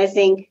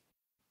realizing,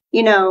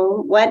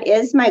 what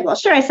is my goal?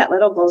 Sure, I set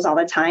little goals all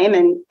the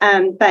time.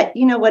 But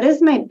what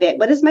is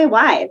my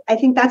why? I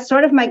think that's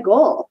sort of my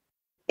goal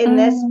in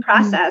this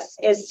process,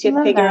 is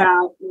to figure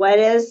out what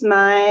is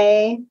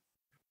my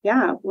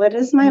why? What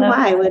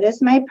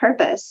is my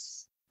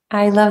purpose?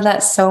 I love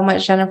that so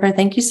much, Jennifer.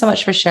 Thank you so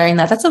much for sharing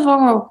that. That's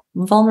a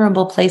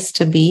vulnerable place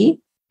to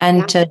be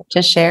and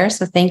to share.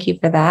 So thank you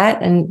for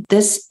that. And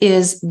this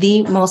is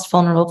the most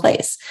vulnerable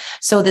place.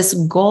 So this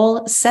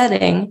goal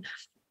setting,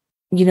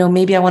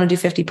 maybe I want to do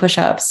 50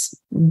 push-ups,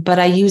 but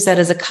I use that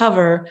as a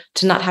cover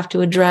to not have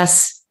to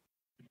address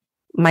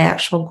my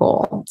actual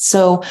goal.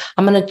 So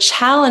I'm going to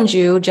challenge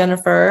you,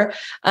 Jennifer,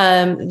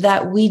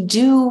 that we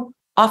do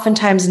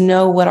oftentimes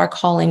know what our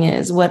calling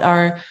is, what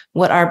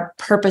our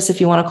purpose,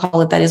 if you want to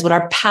call it that, is, what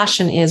our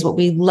passion is, what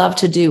we love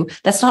to do.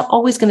 That's not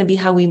always going to be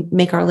how we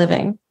make our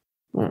living.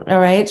 All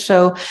right.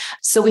 So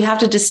we have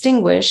to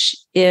distinguish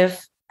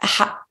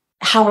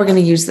how we're going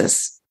to use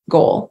this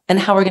goal and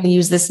how we're going to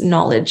use this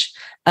knowledge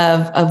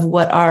of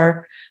what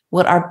our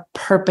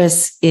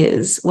purpose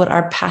is, what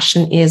our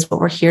passion is, what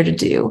we're here to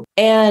do.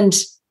 And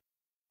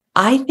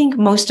I think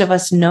most of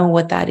us know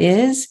what that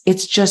is.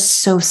 It's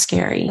just so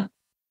scary.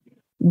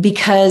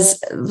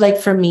 Because like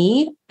for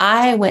me,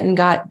 I went and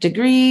got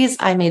degrees.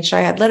 I made sure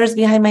I had letters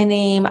behind my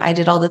name. I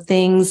did all the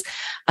things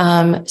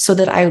so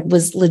that I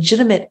was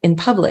legitimate in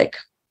public,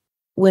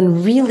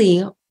 when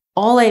really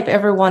all I've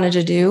ever wanted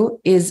to do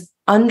is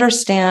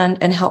understand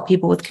and help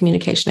people with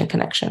communication and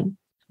connection.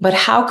 But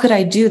how could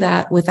I do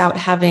that without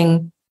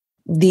having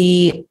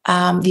the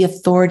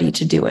authority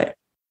to do it?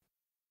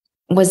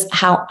 Was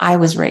how I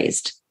was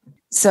raised.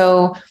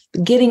 So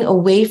getting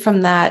away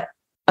from that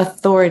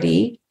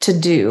authority to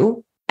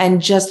do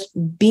and just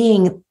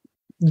being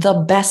the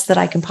best that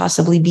I can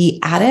possibly be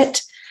at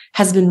it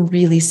has been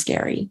really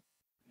scary.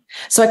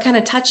 So I kind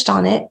of touched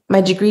on it. My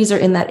degrees are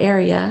in that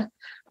area.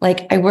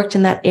 Like I worked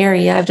in that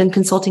area. I've done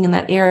consulting in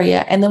that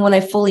area. And then when I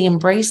fully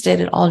embraced it,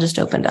 it all just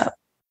opened up.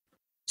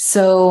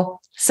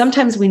 So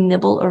sometimes we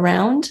nibble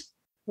around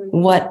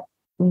what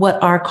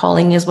our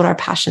calling is, what our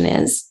passion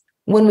is.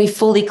 When we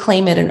fully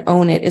claim it and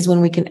own it is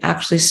when we can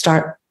actually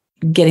start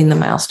getting the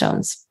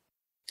milestones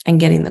and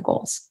getting the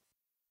goals.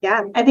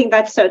 Yeah, I think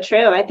that's so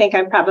true. I think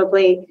I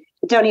probably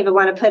don't even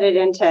want to put it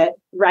into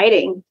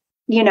writing,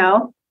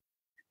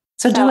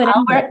 So do it.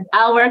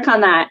 I'll work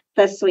on that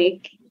this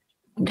week.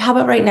 How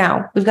about right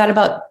now? We've got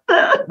about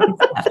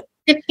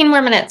 15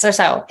 more minutes or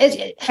so. By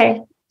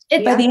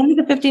the end of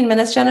the 15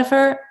 minutes,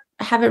 Jennifer,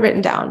 have it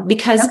written down,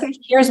 because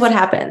here's what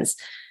happens.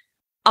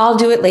 I'll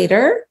do it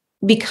later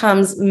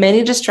becomes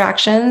many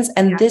distractions.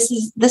 And this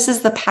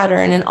is the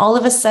pattern. And all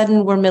of a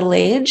sudden we're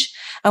middle-aged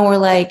and we're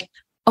like,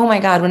 oh my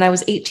God, when I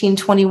was 18,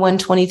 21,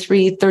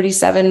 23,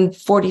 37,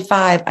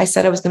 45, I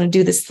said I was going to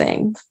do this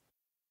thing.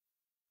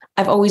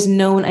 I've always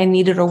known I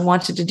needed or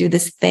wanted to do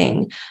this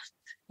thing.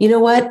 You know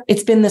what?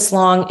 It's been this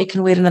long. It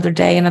can wait another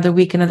day, another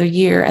week, another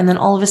year. And then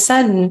all of a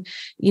sudden,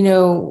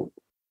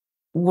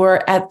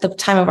 we're at the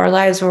time of our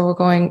lives where we're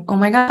going, oh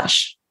my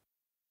gosh,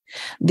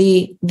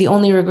 the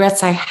only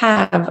regrets I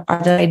have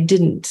are that I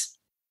didn't.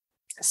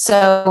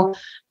 So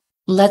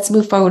let's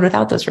move forward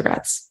without those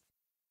regrets.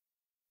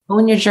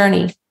 Own your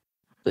journey.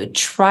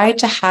 Try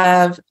to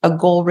have a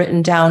goal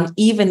written down,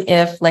 even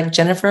if, like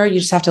Jennifer,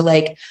 you just have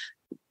to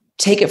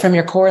take it from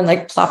your core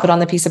and plop it on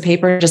the piece of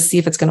paper, just see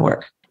if it's going to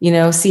work.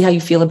 See how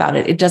you feel about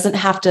it. It doesn't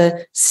have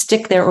to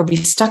stick there or be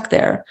stuck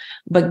there,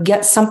 but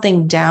get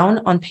something down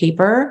on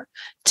paper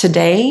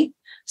today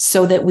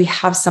so that we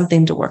have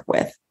something to work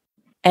with.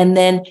 And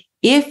then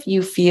if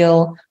you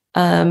feel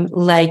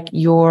like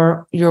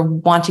you're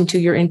wanting to,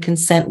 you're in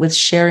consent with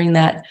sharing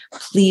that,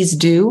 please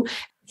do.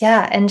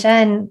 Yeah. And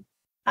Jen,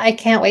 I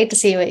can't wait to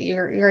see what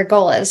your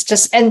goal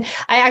is. And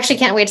I actually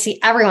can't wait to see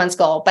everyone's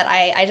goal, but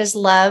I just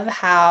love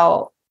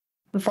how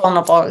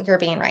vulnerable you're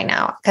being right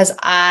now. Because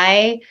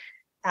I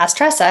asked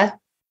Tressa,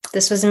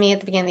 this was me at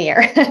the beginning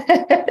of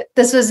the year.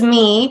 This was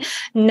me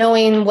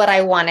knowing what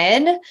I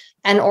wanted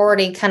and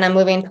already kind of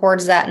moving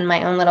towards that in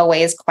my own little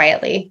ways,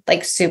 quietly,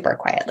 super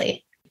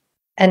quietly.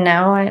 And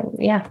now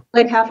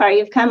Look how far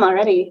you've come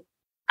already.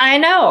 I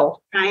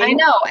know. Right? I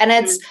know. And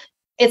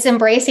it's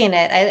embracing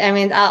it. I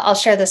mean, I'll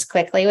share this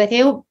quickly with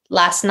you.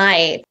 Last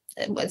night,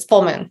 it's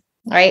full moon,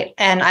 right?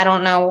 And I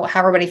don't know how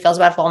everybody feels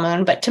about full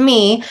moon, but to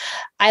me,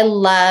 I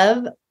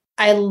love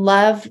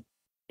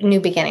new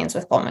beginnings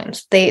with full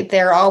moons.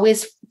 They're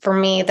always, for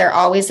me, they're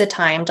always a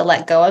time to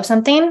let go of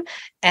something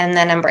and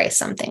then embrace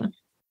something.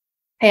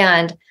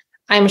 And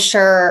I'm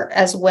sure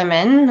as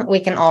women, we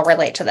can all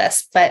relate to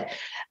this, but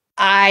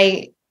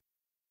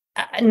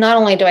not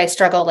only do I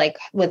struggle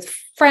with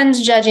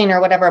friends judging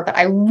or whatever, but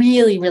I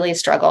really, really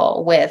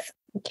struggle with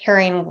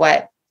caring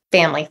what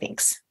family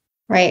thinks,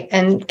 right?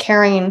 And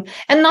caring,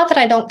 and not that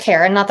I don't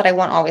care and not that I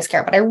won't always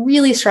care, but I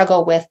really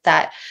struggle with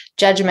that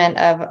judgment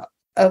of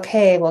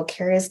okay, well,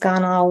 Carrie's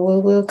gone all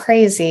woo-woo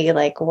crazy.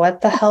 Like,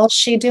 what the hell's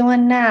she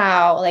doing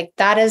now? Like,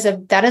 that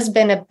has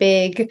been a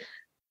big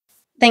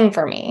thing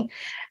for me.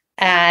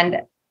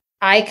 And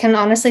I can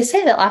honestly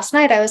say that last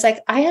night I was like,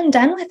 I am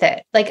done with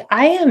it. Like,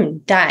 I am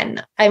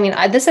done. I mean,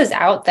 this is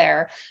out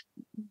there.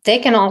 They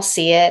can all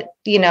see it,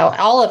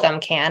 all of them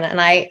can.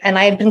 And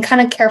I've been kind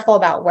of careful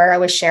about where I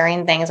was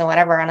sharing things and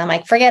whatever. And I'm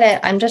like, forget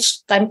it.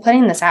 I'm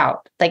putting this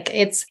out. Like,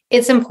 it's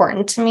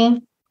important to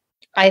me.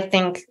 I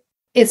think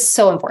it's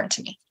so important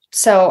to me.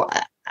 So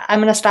I'm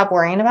going to stop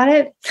worrying about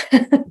it.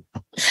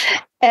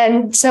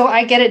 And so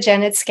I get it,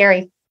 Jen. It's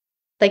scary.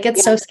 Like,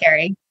 it's so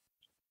scary.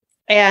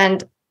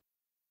 And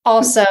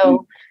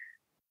also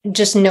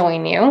just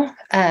knowing you,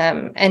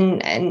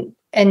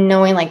 and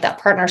knowing like that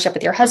partnership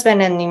with your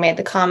husband. And you made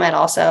the comment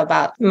also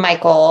about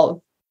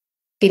Michael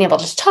being able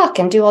to just talk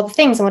and do all the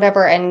things and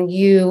whatever. And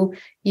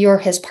you're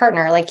his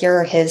partner, like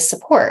you're his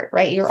support,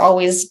 right? You're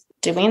always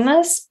doing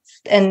this.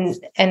 And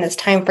it's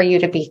time for you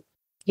to be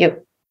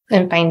you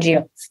and find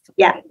you.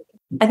 Yeah.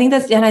 I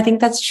think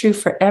that's true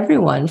for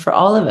everyone, for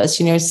all of us.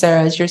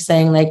 Sarah, as you're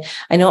saying, like,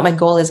 I know what my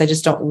goal is. I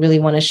just don't really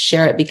want to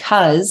share it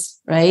because,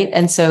 right?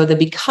 And so the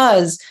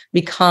because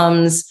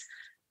becomes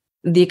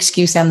the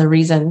excuse and the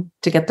reason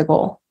to get the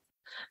goal.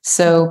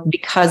 So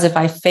because if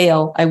I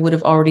fail, I would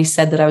have already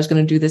said that I was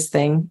going to do this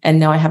thing and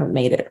now I haven't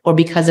made it. Or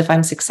because if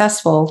I'm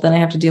successful, then I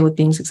have to deal with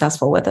being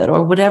successful with it,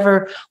 or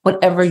whatever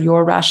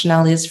your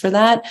rationale is for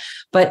that.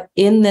 But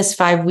in this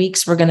 5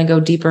 weeks, we're going to go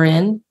deeper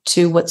in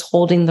to what's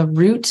holding the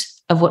root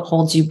of what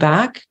holds you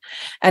back.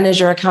 And as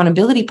your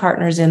accountability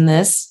partners in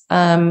this,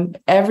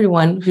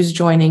 everyone who's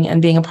joining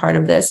and being a part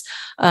of this,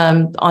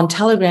 on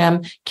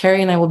Telegram,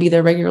 Carrie and I will be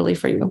there regularly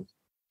for you.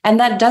 And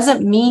that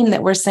doesn't mean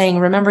that we're saying,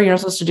 remember, you're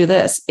not supposed to do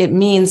this. It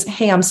means,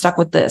 hey, I'm stuck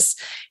with this.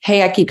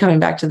 Hey, I keep coming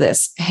back to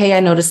this. Hey,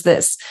 I noticed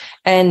this.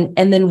 And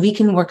then we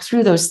can work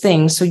through those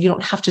things so you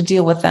don't have to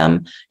deal with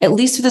them, at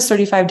least through the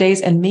 35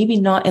 days, and maybe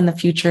not in the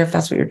future if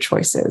that's what your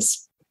choice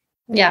is.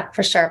 Yeah,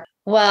 for sure.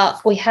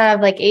 Well, we have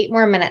like 8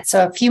 more minutes.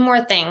 So a few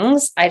more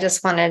things I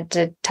just wanted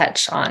to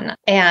touch on.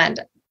 And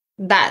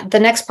that the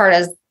next part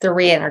is the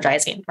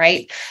re-energizing,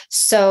 right?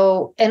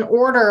 So in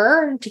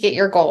order to get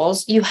your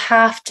goals, you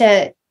have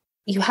to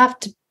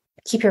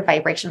keep your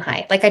vibration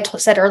high. Like I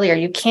said earlier,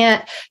 you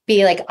can't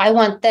be like, I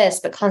want this,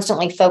 but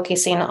constantly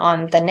focusing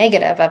on the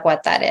negative of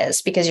what that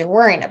is because you're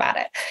worrying about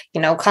it.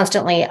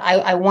 Constantly,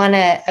 I want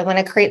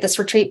to create this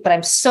retreat, but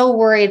I'm so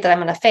worried that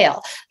I'm going to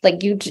fail.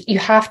 Like you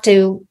have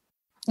to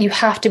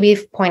be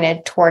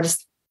pointed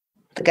towards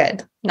the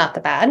good, not the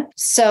bad.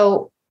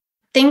 So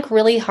think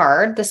really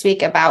hard this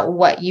week about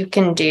what you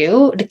can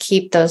do to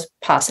keep those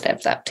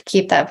positives up, to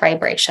keep that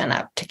vibration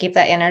up, to keep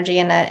that energy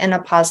in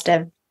a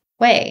positive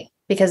way,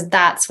 because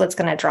that's what's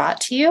going to draw it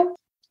to you.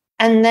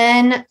 And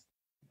then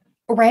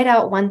write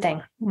out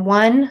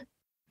one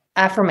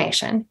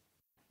affirmation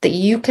that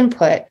you can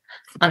put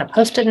on a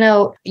Post-it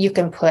note, you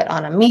can put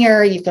on a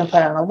mirror, you can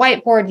put on a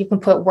whiteboard, you can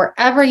put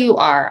wherever you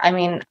are. I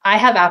mean, I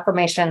have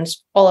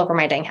affirmations all over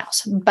my dang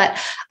house, but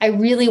I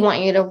really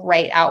want you to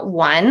write out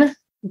one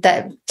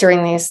that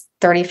during these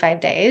 35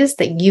 days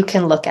that you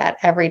can look at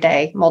every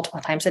day,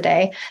 multiple times a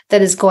day,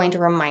 that is going to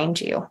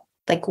remind you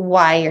like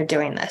why you're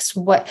doing this.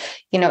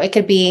 It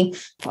could be,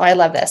 I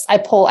love this.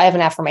 I have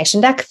an affirmation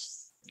deck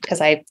because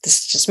this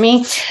is just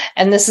me.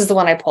 And this is the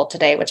one I pulled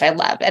today, which I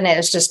love. And it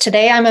is just,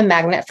 today I'm a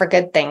magnet for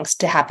good things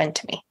to happen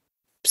to me.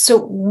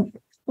 So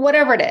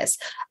whatever it is,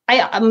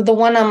 I'm the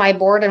one on my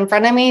board in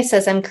front of me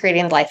says I'm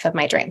creating the life of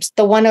my dreams.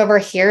 The one over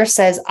here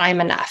says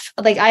I'm enough.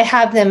 Like I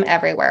have them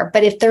everywhere.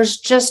 But if there's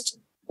just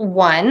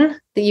one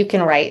that you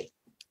can write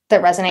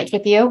that resonates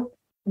with you,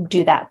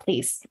 do that,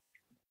 please.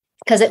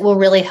 Because it will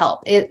really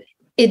help. It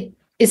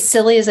as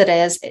silly as it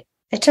is,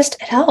 it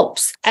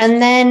helps.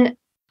 And then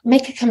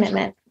make a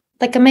commitment.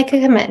 Make a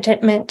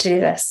commitment to do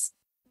this.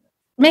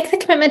 Make the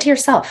commitment to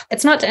yourself.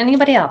 It's not to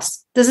anybody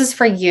else. This is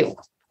for you.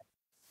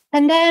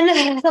 And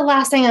then the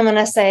last thing I'm going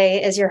to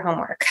say is your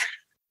homework.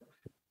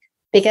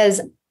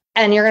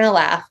 And you're going to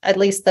laugh, at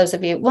least those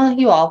of you,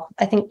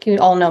 I think you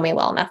all know me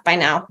well enough by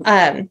now,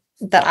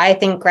 that I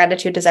think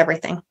gratitude is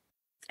everything.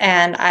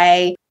 And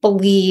I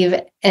believe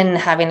in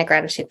having a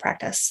gratitude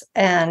practice.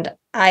 And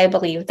I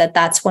believe that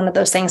that's one of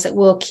those things that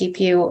will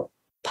keep you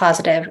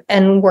positive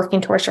and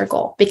working towards your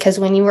goal. Because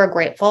when you are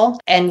grateful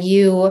and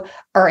you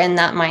are in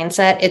that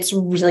mindset, it's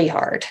really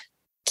hard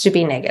to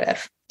be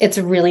negative. It's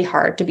really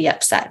hard to be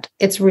upset.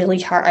 It's really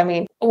hard. I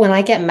mean, when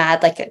I get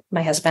mad, like at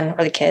my husband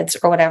or the kids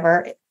or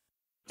whatever,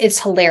 it's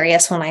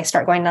hilarious when I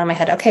start going down my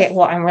head. Okay,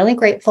 well, I'm really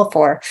grateful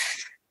for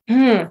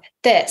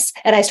this.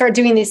 And I start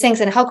doing these things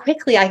and how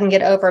quickly I can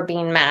get over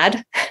being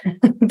mad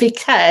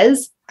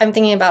because I'm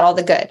thinking about all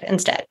the good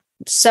instead.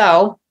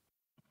 So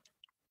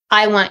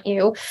I want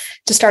you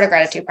to start a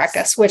gratitude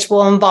practice, which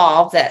will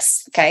involve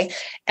this. Okay.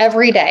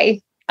 Every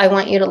day, I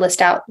want you to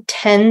list out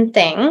 10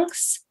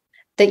 things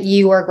that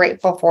you are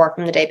grateful for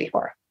from the day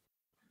before.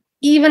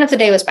 Even if the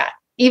day was bad,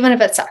 even if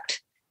it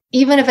sucked,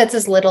 even if it's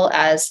as little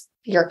as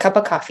your cup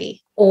of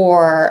coffee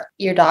or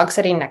your dog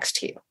sitting next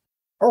to you,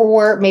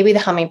 or maybe the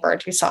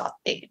hummingbird you saw.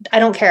 I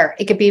don't care.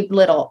 It could be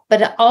little,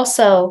 but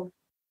also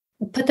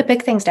put the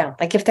big things down.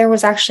 Like if there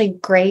was actually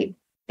great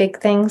big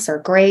things or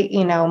great,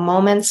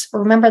 moments,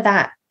 remember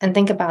that and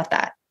think about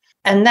that.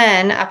 And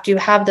then after you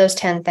have those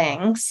 10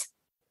 things,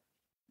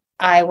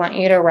 I want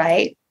you to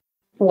write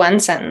one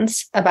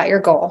sentence about your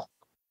goal.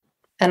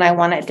 And I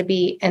want it to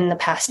be in the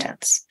past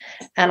tense.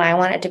 And I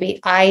want it to be,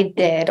 I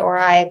did, or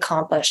I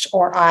accomplished,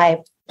 or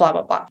I blah,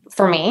 blah, blah.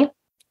 For me,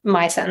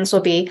 my sentence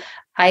will be,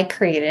 I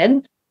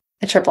created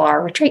a triple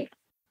R retreat.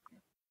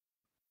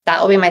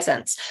 That will be my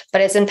sentence.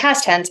 But it's in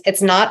past tense.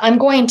 It's not, I'm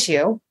going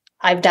to,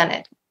 I've done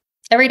it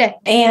every day.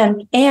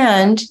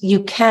 And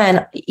you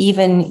can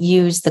even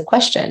use the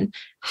question,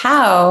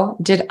 how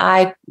did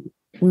I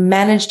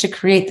manage to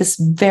create this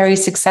very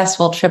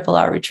successful triple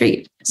R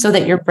retreat, so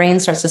that your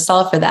brain starts to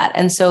solve for that.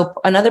 And so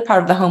another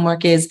part of the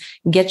homework is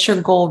get your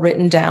goal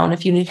written down.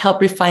 If you need help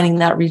refining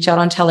that, reach out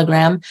on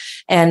Telegram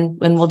and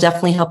we'll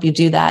definitely help you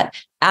do that.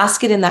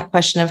 Ask it in that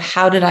question of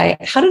how did I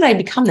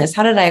become this?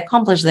 How did I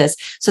accomplish this?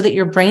 So that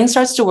your brain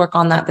starts to work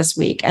on that this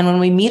week. And when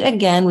we meet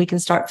again, we can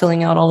start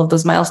filling out all of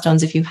those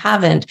milestones. If you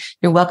haven't,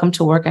 you're welcome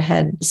to work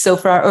ahead. So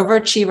for our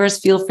overachievers,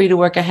 feel free to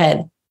work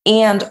ahead.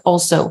 And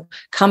also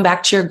come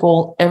back to your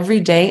goal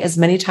every day as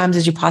many times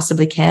as you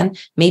possibly can.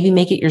 Maybe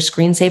make it your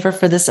screensaver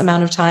for this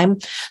amount of time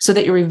so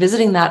that you're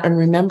revisiting that and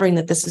remembering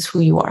that this is who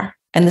you are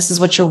and this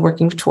is what you're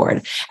working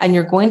toward. And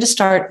you're going to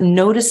start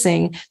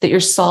noticing that you're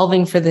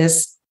solving for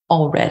this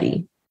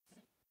already.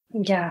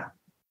 Yeah.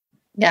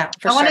 I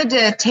wanted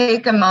to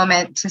take a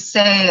moment to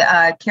say,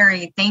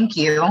 Carrie, thank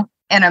you.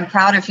 And I'm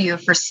proud of you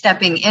for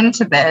stepping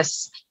into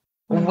this.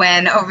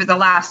 When over the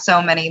last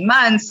so many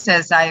months,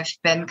 as I've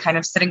been kind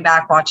of sitting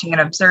back, watching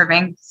and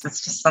observing,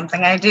 it's just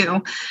something I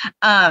do,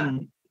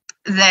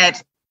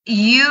 that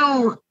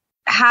you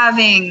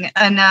having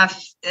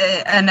enough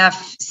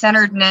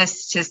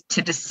centeredness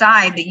to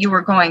decide that you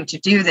were going to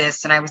do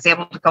this. And I was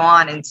able to go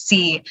on and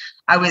see,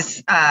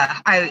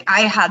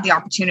 I had the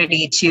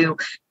opportunity to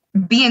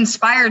be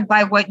inspired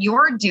by what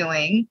you're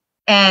doing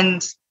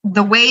and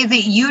the way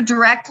that you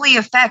directly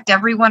affect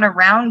everyone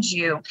around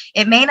you.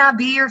 It may not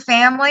be your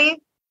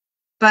family,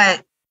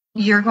 but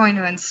you're going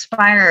to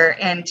inspire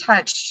and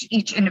touch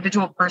each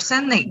individual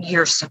person that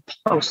you're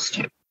supposed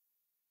to.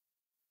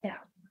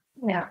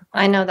 Yeah,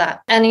 I know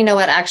that. And you know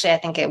what? Actually, I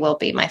think it will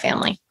be my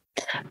family,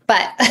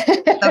 but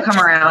they'll come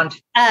around.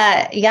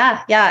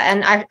 Yeah.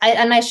 And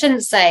I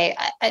shouldn't say,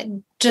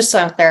 just so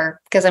I'm clear,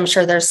 because I'm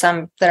sure there's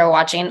some that are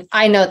watching.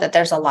 I know that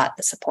there's a lot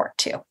to support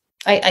too.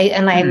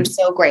 I'm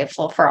so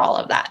grateful for all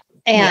of that.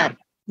 And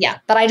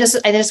but I just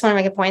want to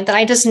make a point that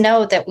I just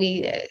know that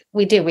we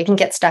can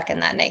get stuck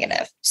in that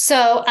negative.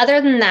 So other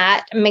than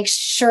that, make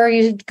sure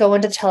you go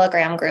into the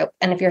Telegram group.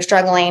 And if you're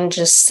struggling,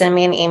 just send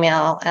me an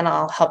email and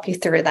I'll help you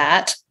through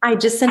that. I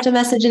just sent a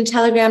message in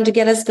Telegram to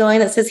get us going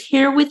that says,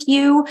 here with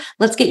you.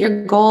 Let's get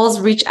your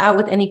goals. Reach out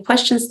with any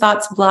questions,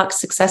 thoughts, blocks,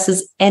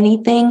 successes,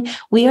 anything.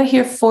 We are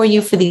here for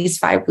you for these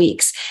 5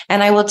 weeks.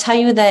 And I will tell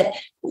you that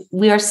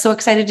we are so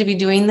excited to be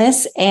doing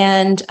this,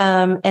 and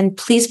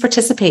please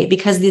participate,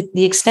 because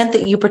the extent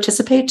that you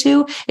participate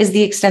to is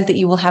the extent that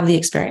you will have the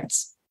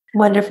experience.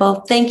 Wonderful.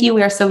 Thank you.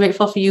 We are so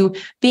grateful for you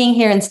being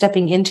here and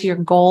stepping into your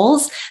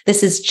goals.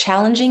 This is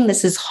challenging.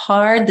 This is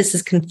hard. This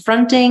is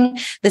confronting.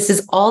 This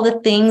is all the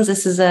things.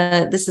 This is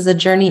a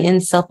journey in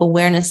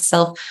self-awareness,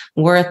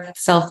 self-worth,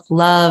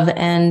 self-love,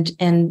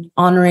 and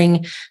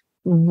honoring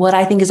what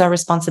I think is our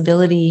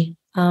responsibility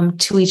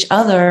to each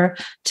other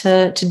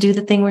to do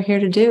the thing we're here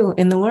to do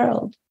in the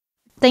world.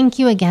 Thank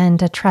you again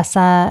to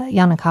Tressa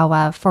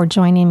Yonekawa for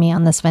joining me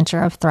on this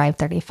venture of Thrive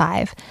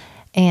 35.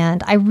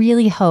 And I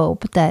really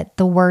hope that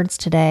the words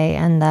today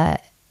and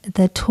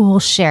the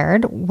tools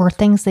shared were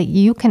things that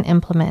you can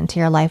implement into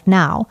your life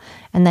now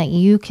and that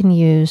you can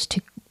use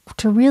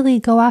to really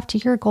go after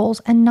your goals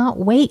and not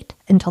wait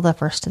until the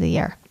first of the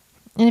year.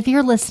 And if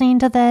you're listening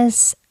to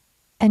this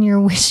and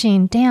you're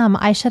wishing, damn,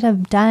 I should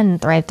have done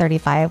Thrive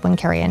 35 when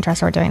Carrie and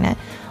Tressa were doing it,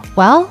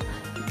 well,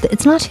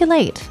 it's not too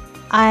late.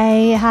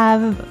 I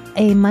have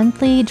a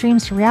monthly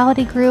Dreams to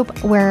Reality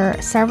group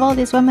where several of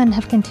these women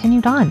have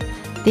continued on.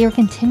 They are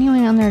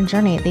continuing on their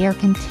journey. They are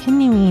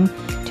continuing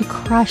to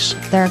crush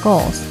their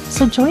goals.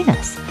 So join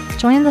us.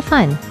 Join the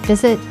fun.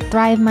 Visit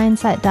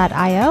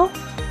thrivemindset.io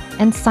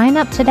and sign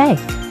up today.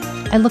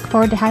 I look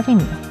forward to having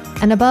you.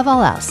 And above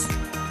all else,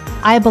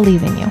 I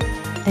believe in you,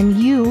 and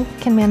you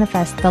can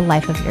manifest the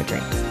life of your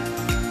dreams.